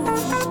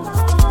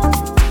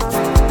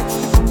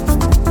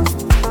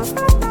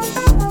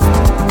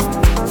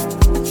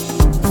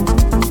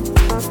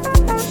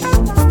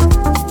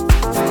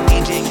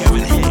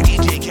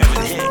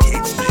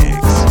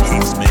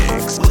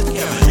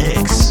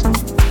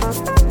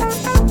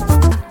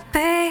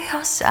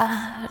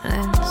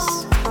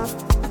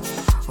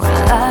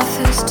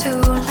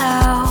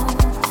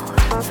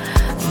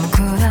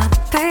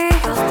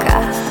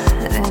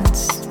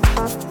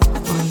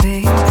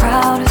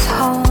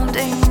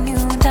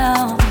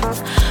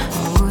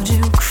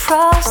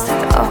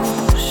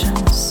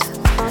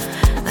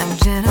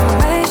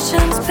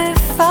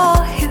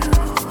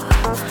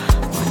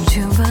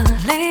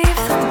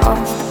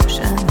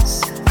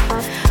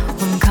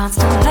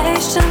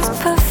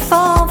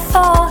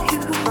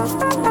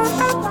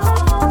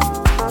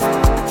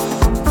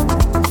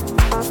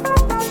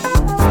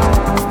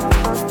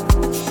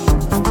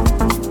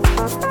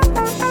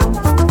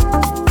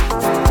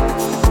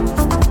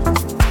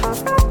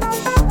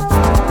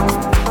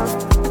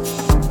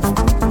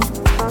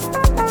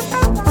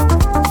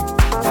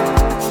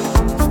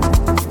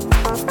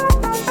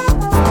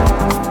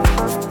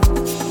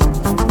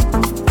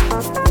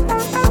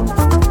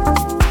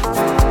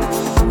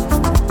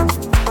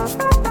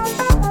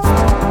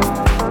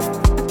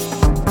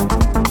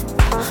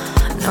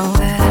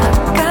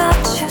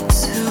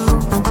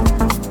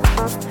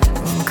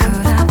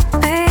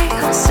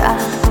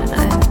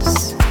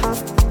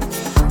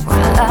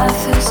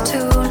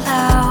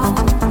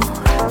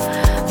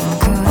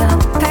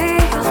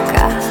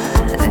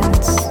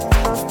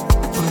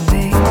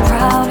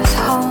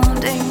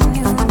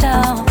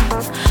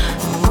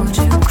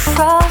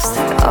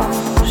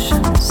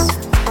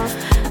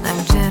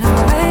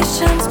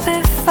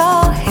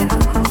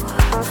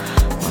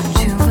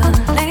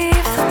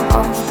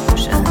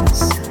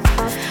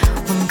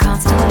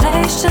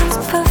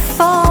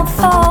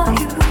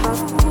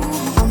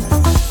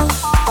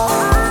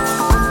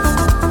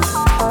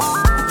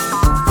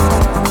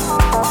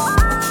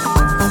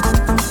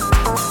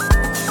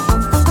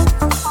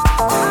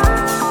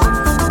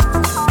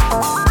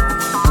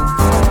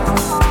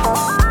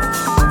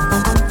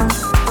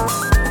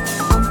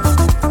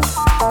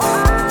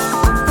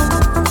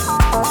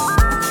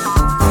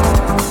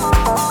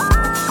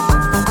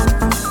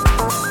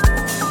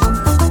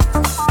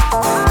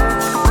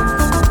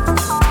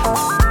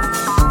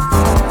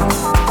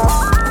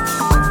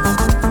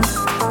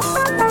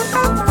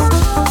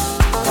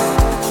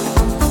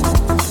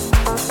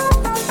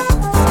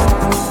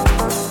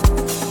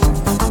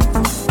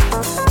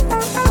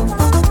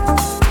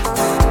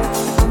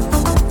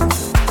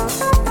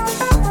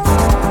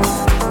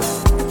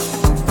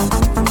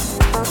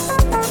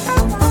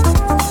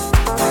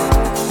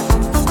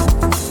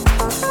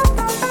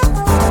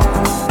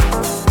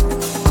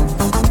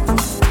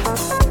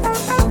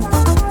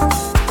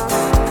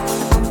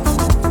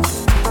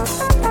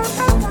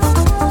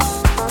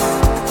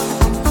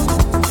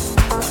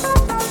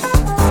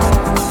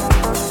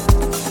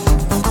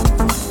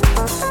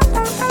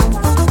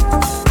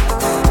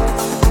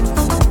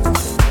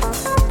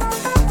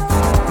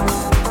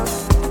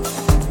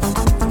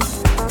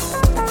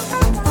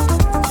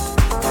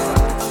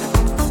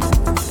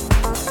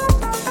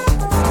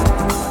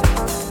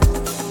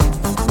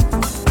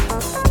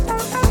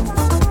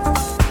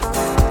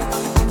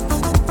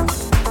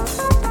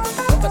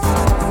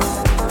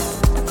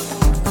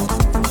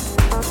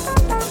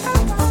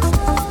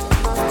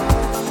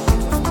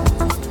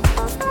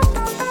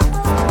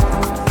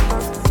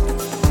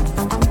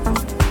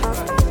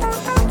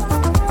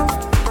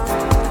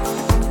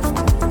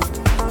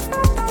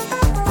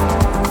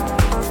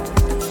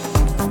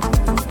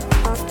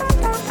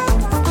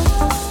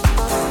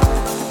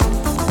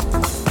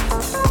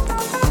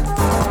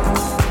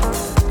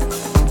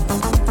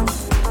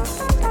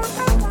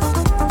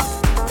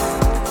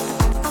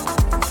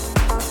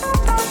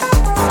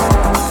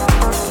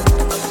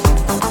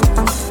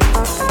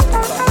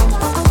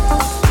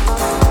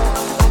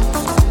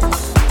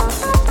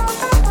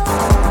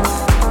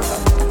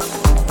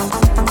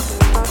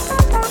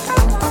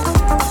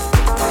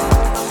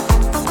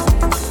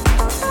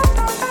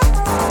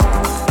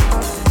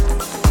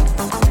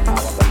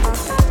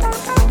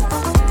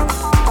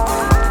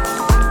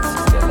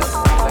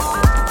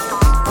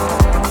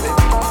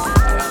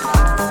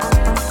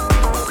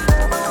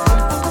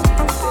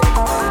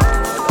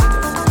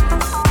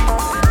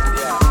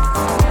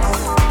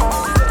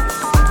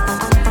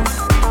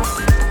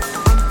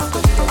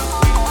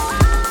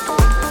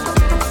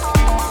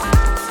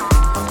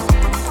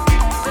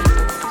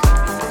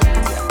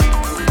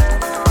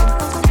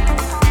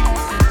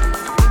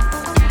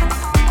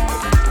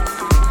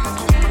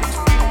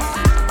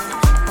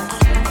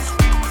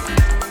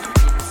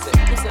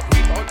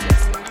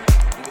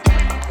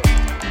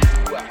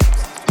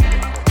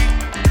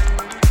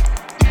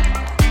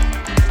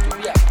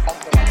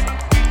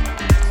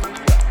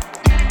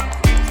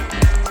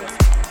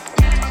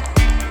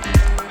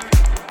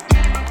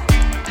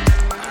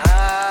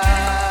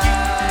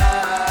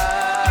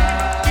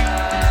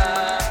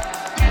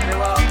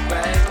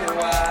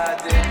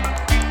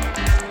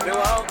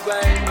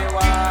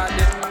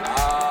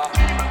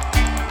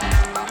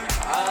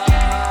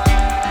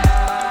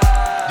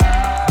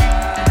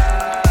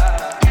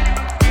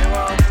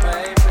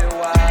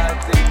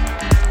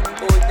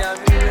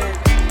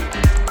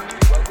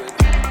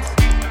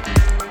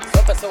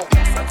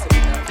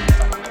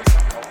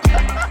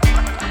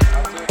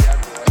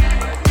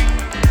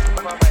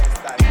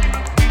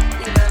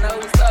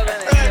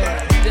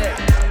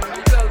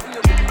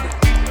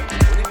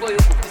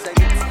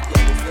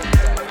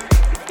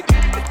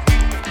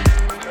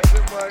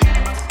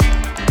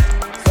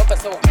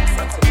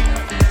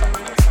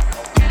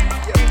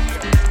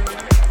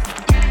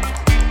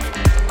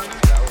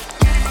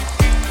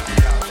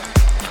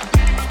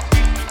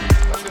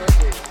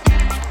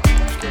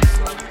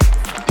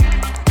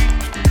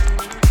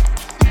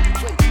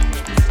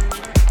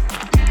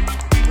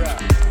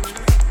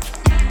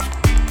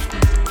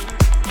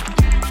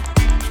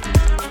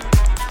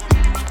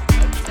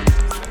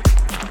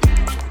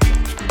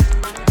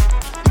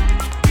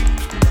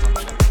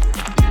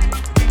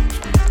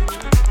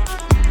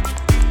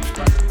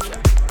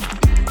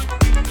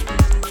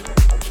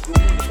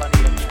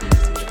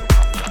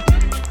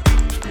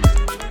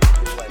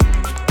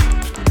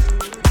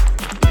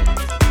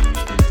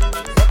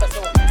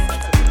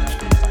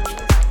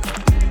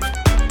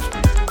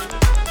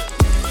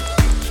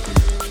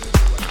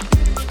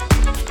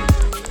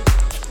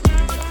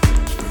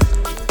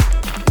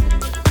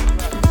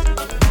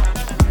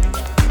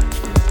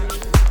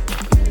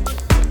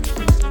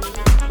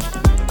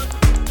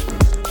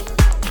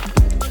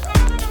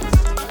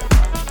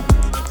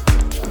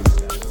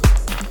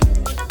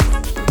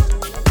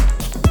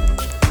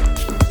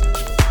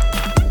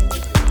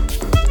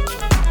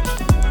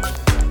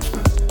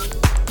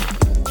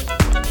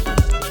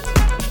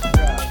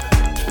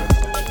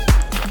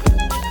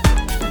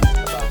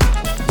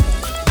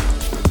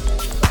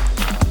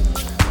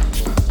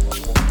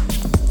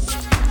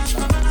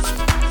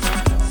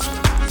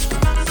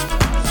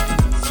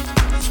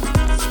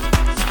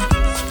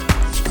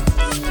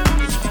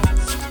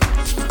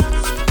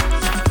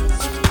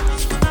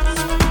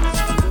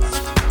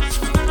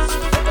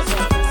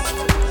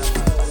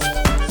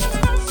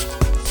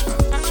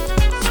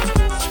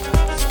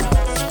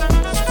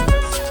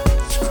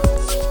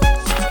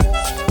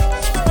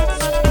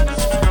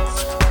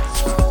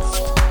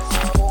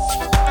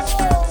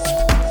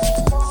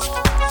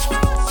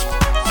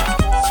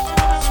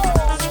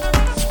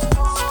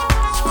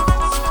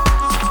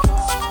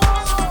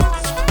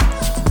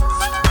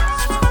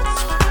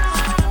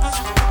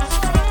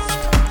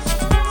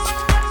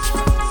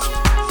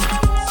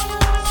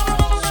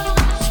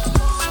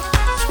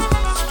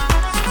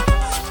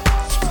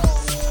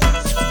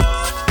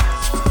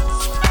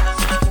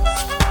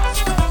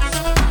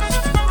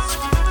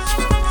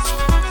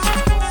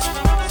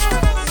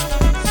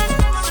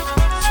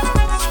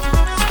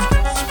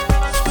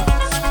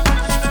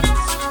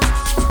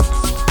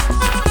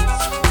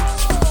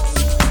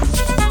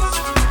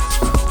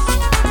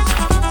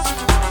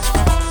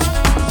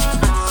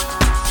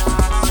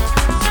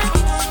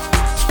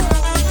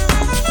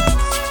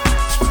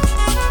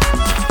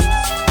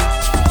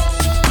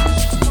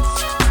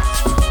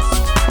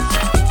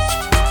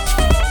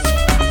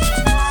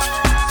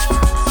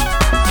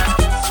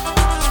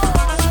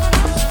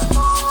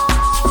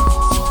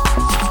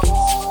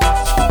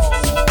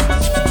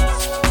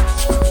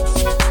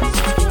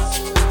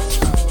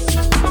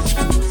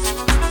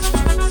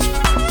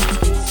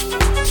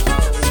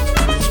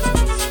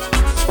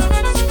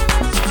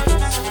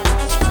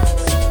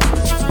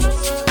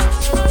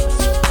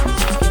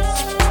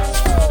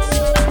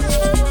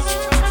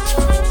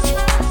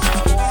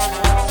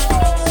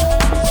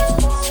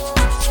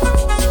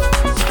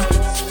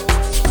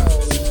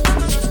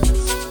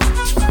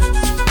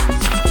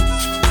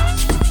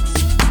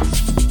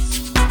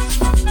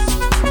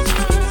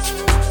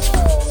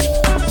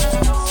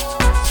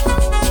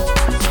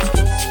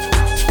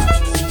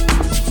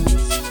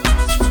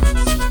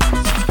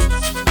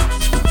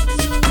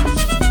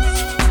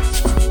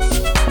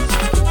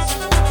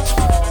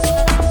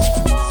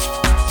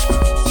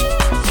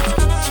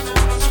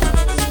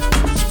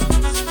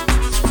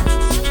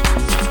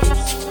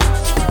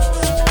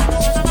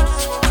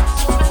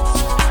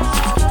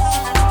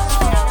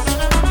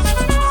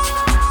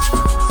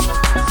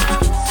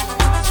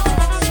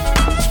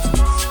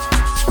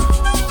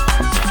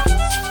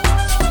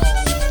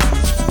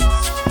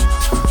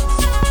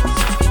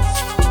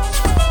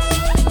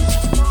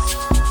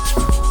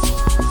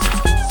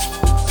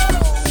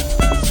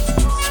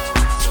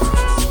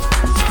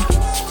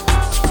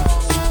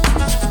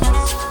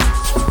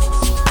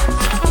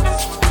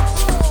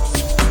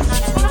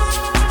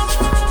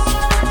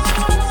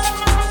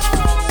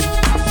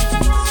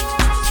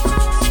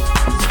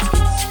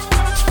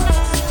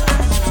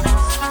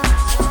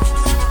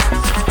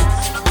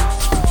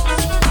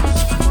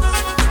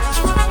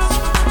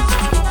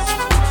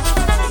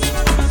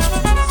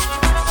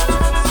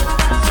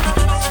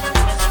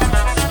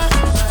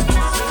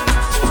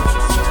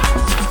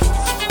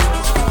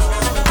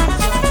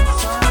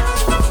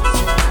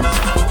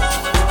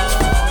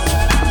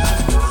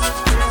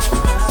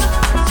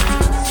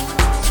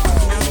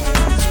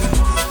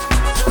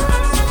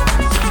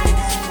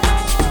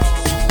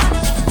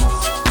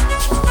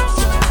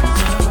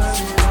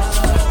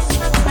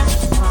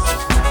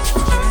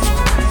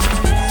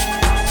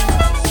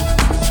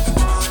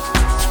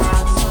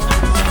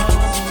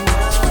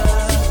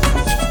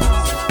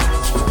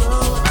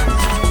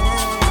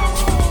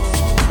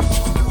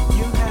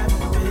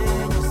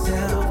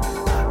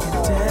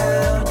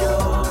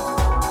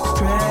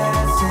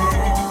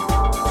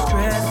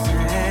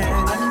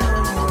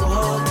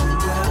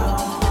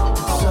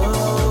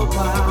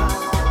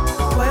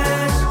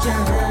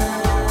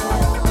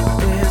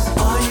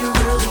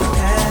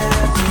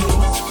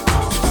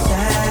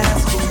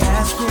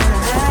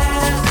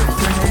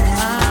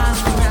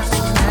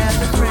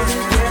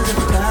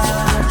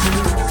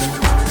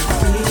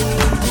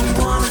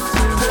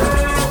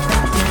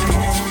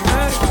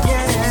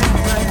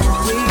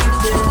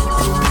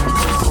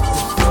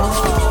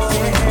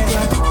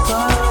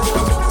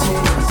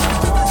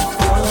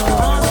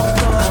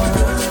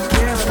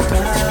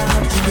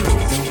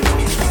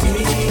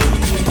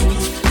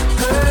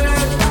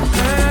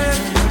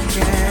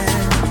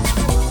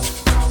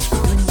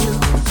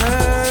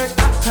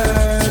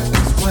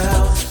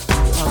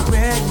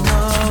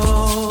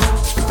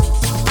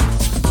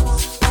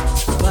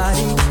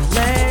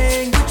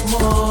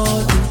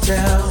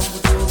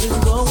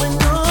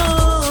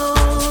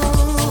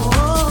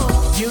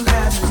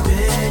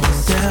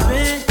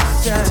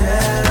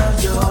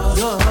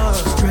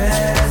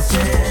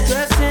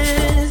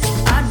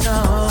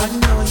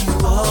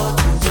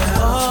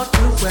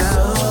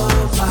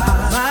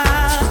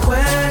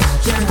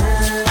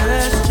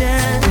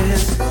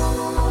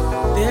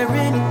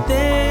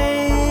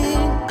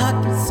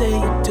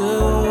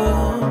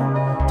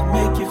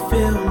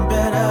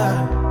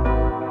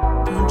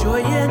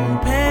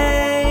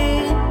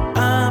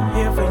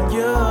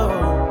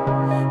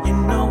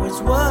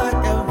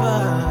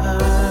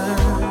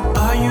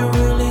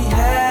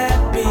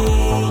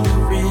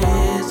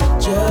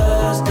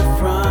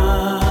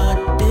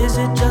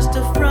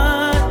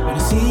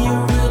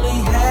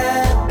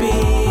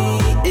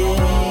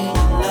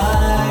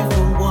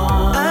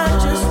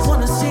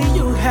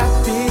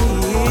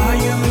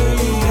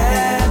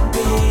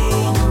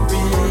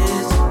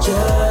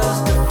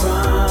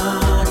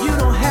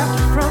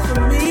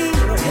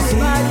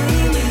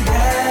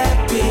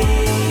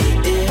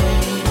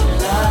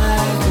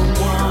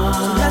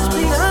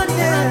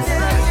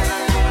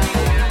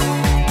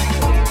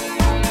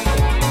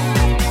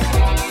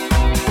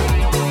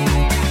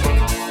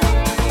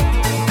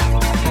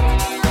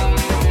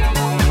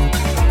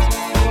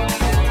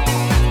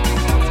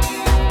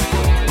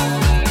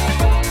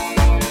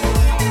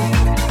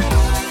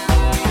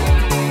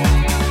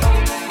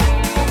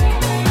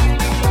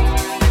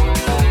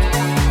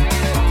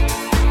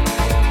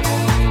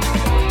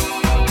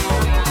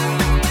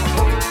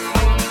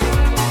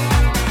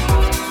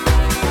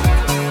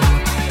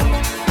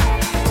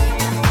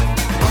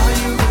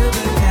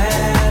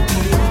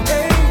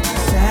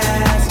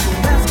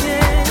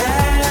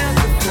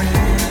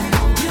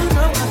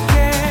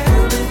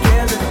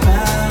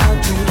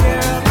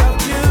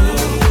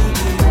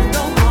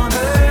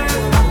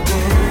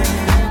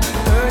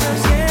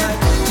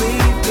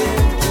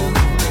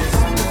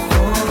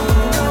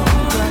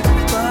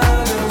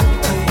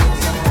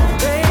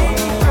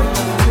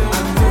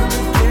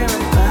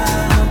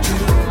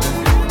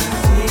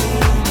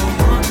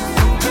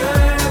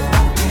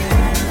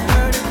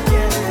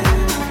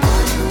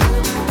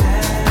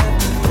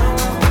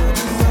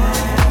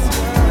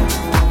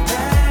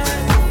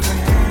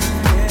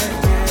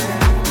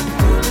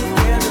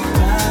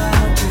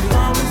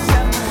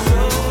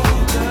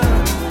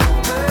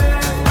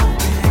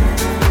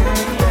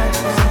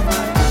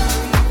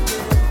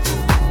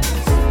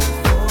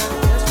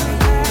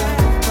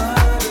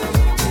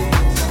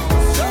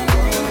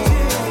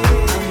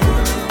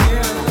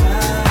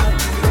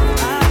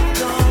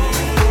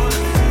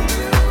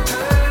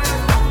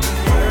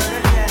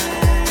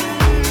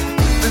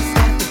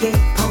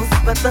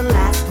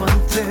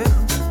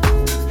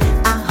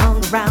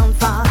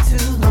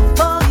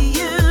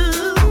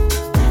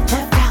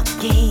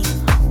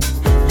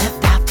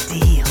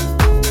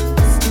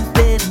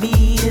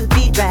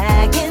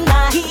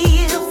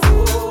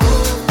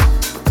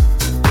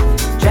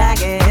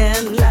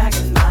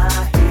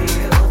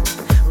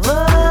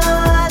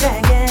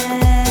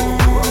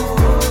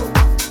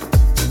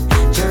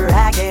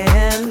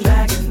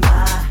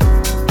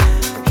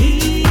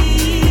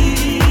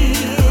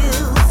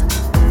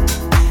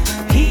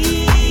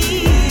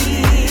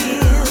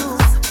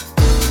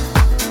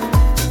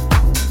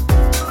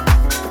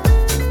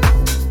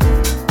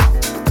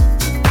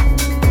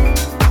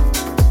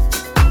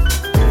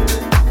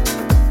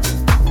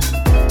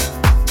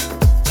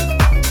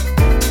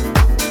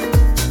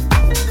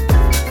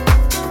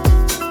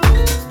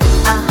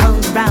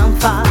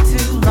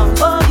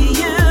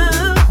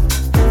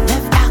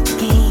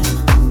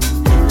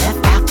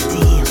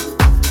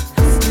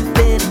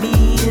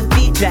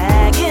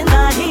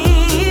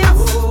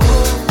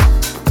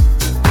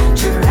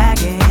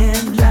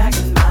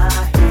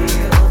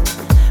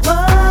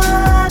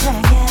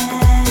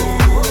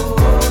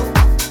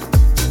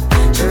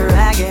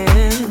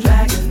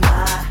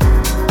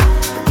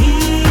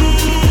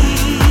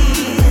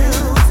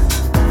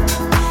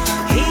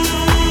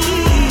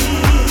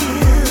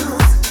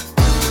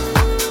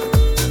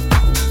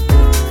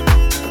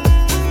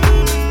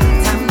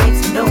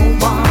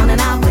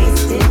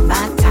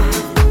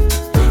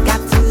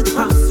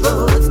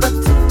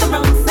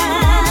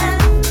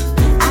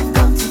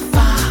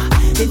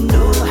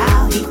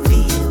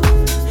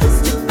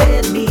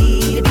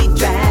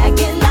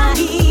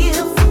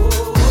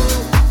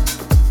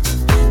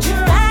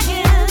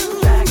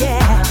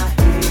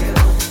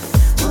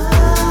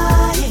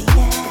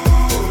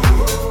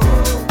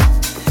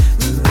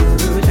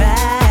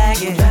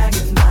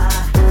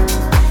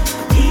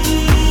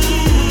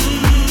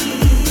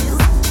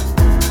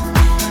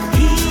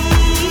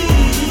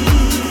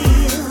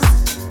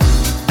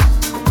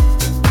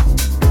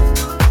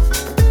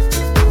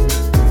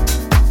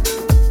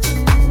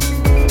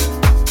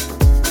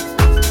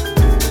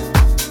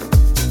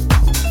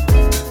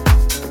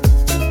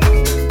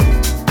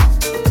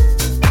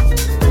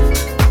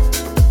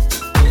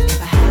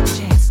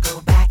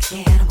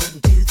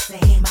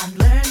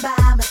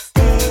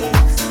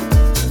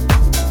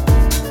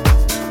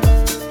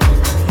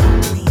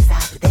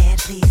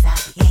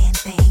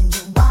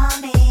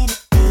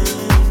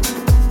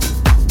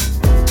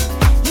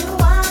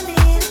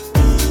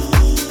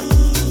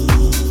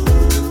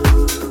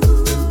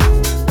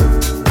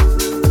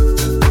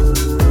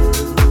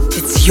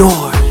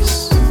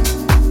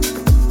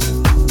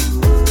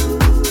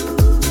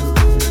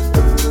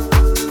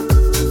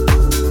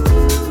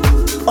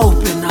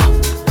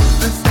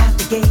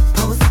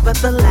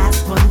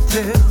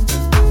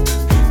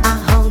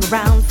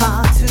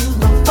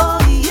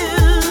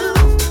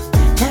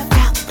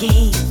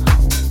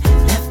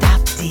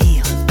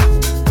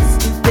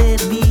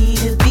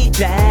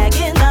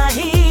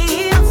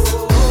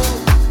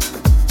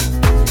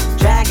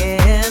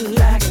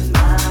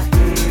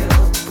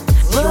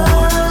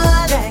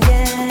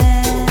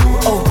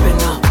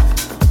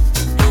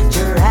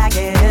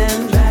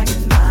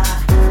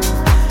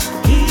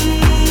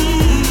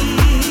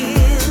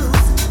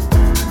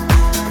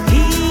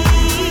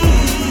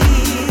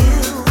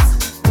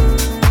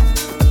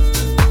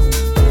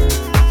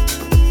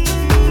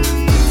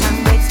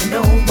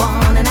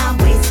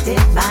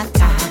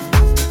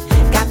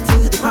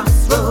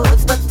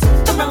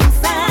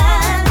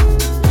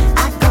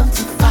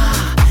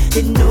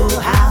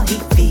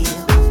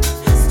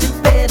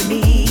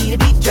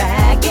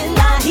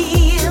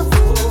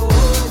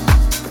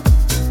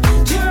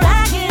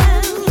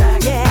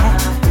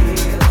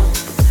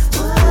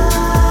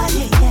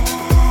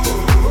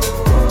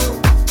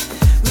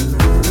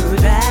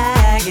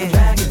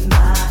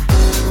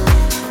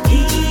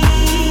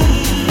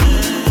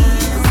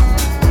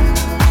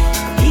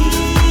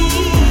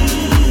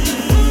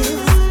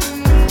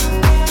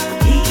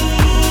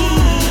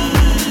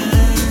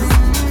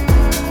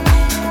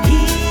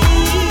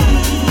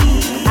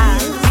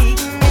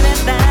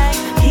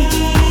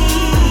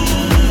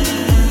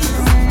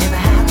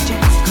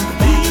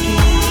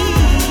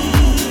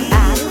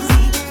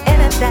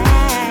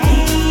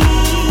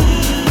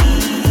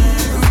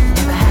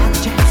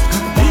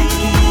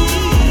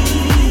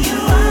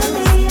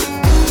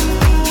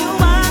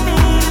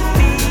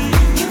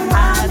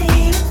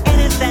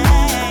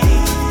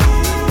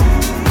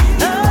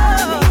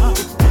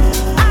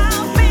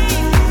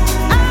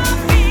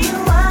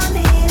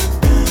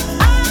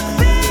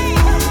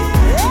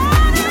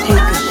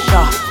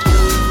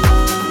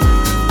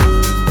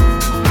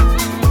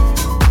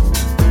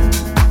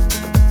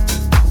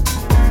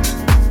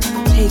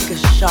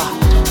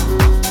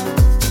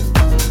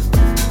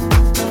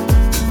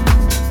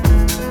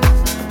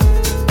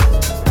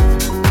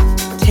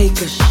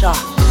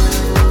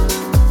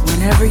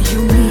 whenever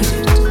you need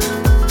it.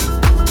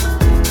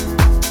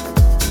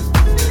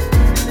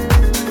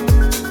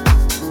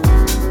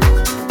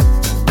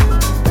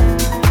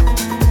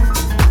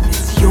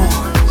 It's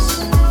yours.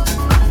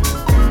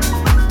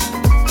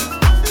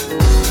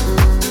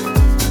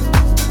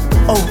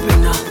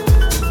 Open up.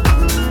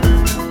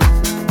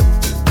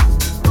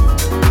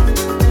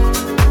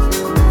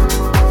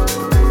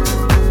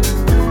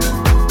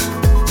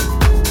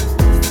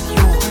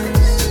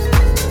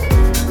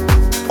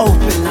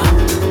 Open up.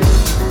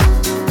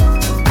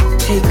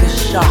 Take a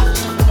shot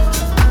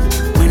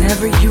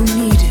whenever you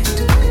need it.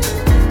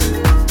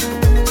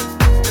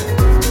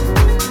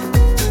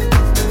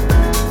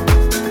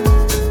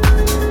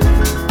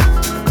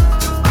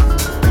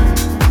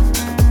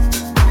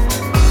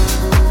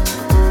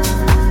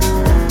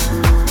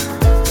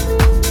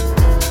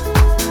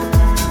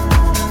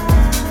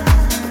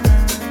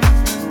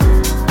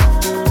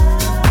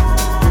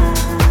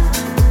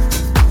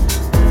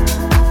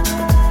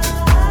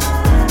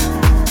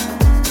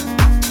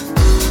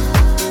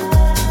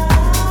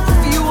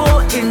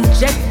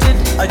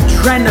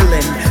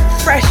 Adrenaline,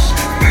 fresh,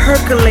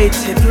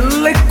 percolated,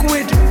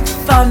 liquid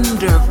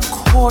thunder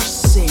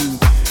coursing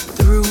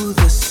through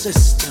the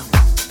system.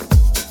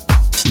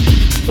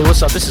 Hey,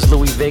 what's up? This is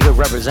Louis Vega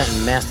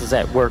representing Masters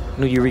at Work,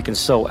 New Eurekan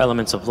Soul,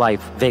 Elements of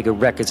Life, Vega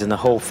Records, and the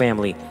whole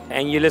family.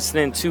 And you're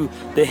listening to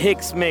the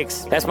Hicks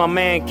Mix. That's my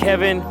man,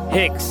 Kevin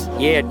Hicks.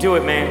 Yeah, do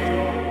it, man.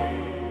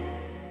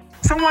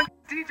 Someone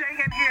DJ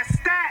in here,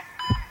 stat!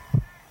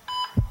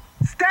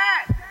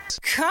 Stat!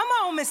 Come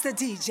on, Mr.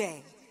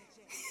 DJ.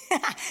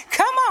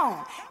 Come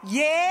on.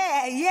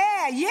 Yeah,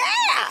 yeah,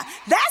 yeah.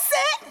 That's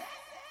it.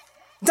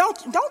 Don't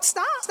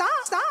stop.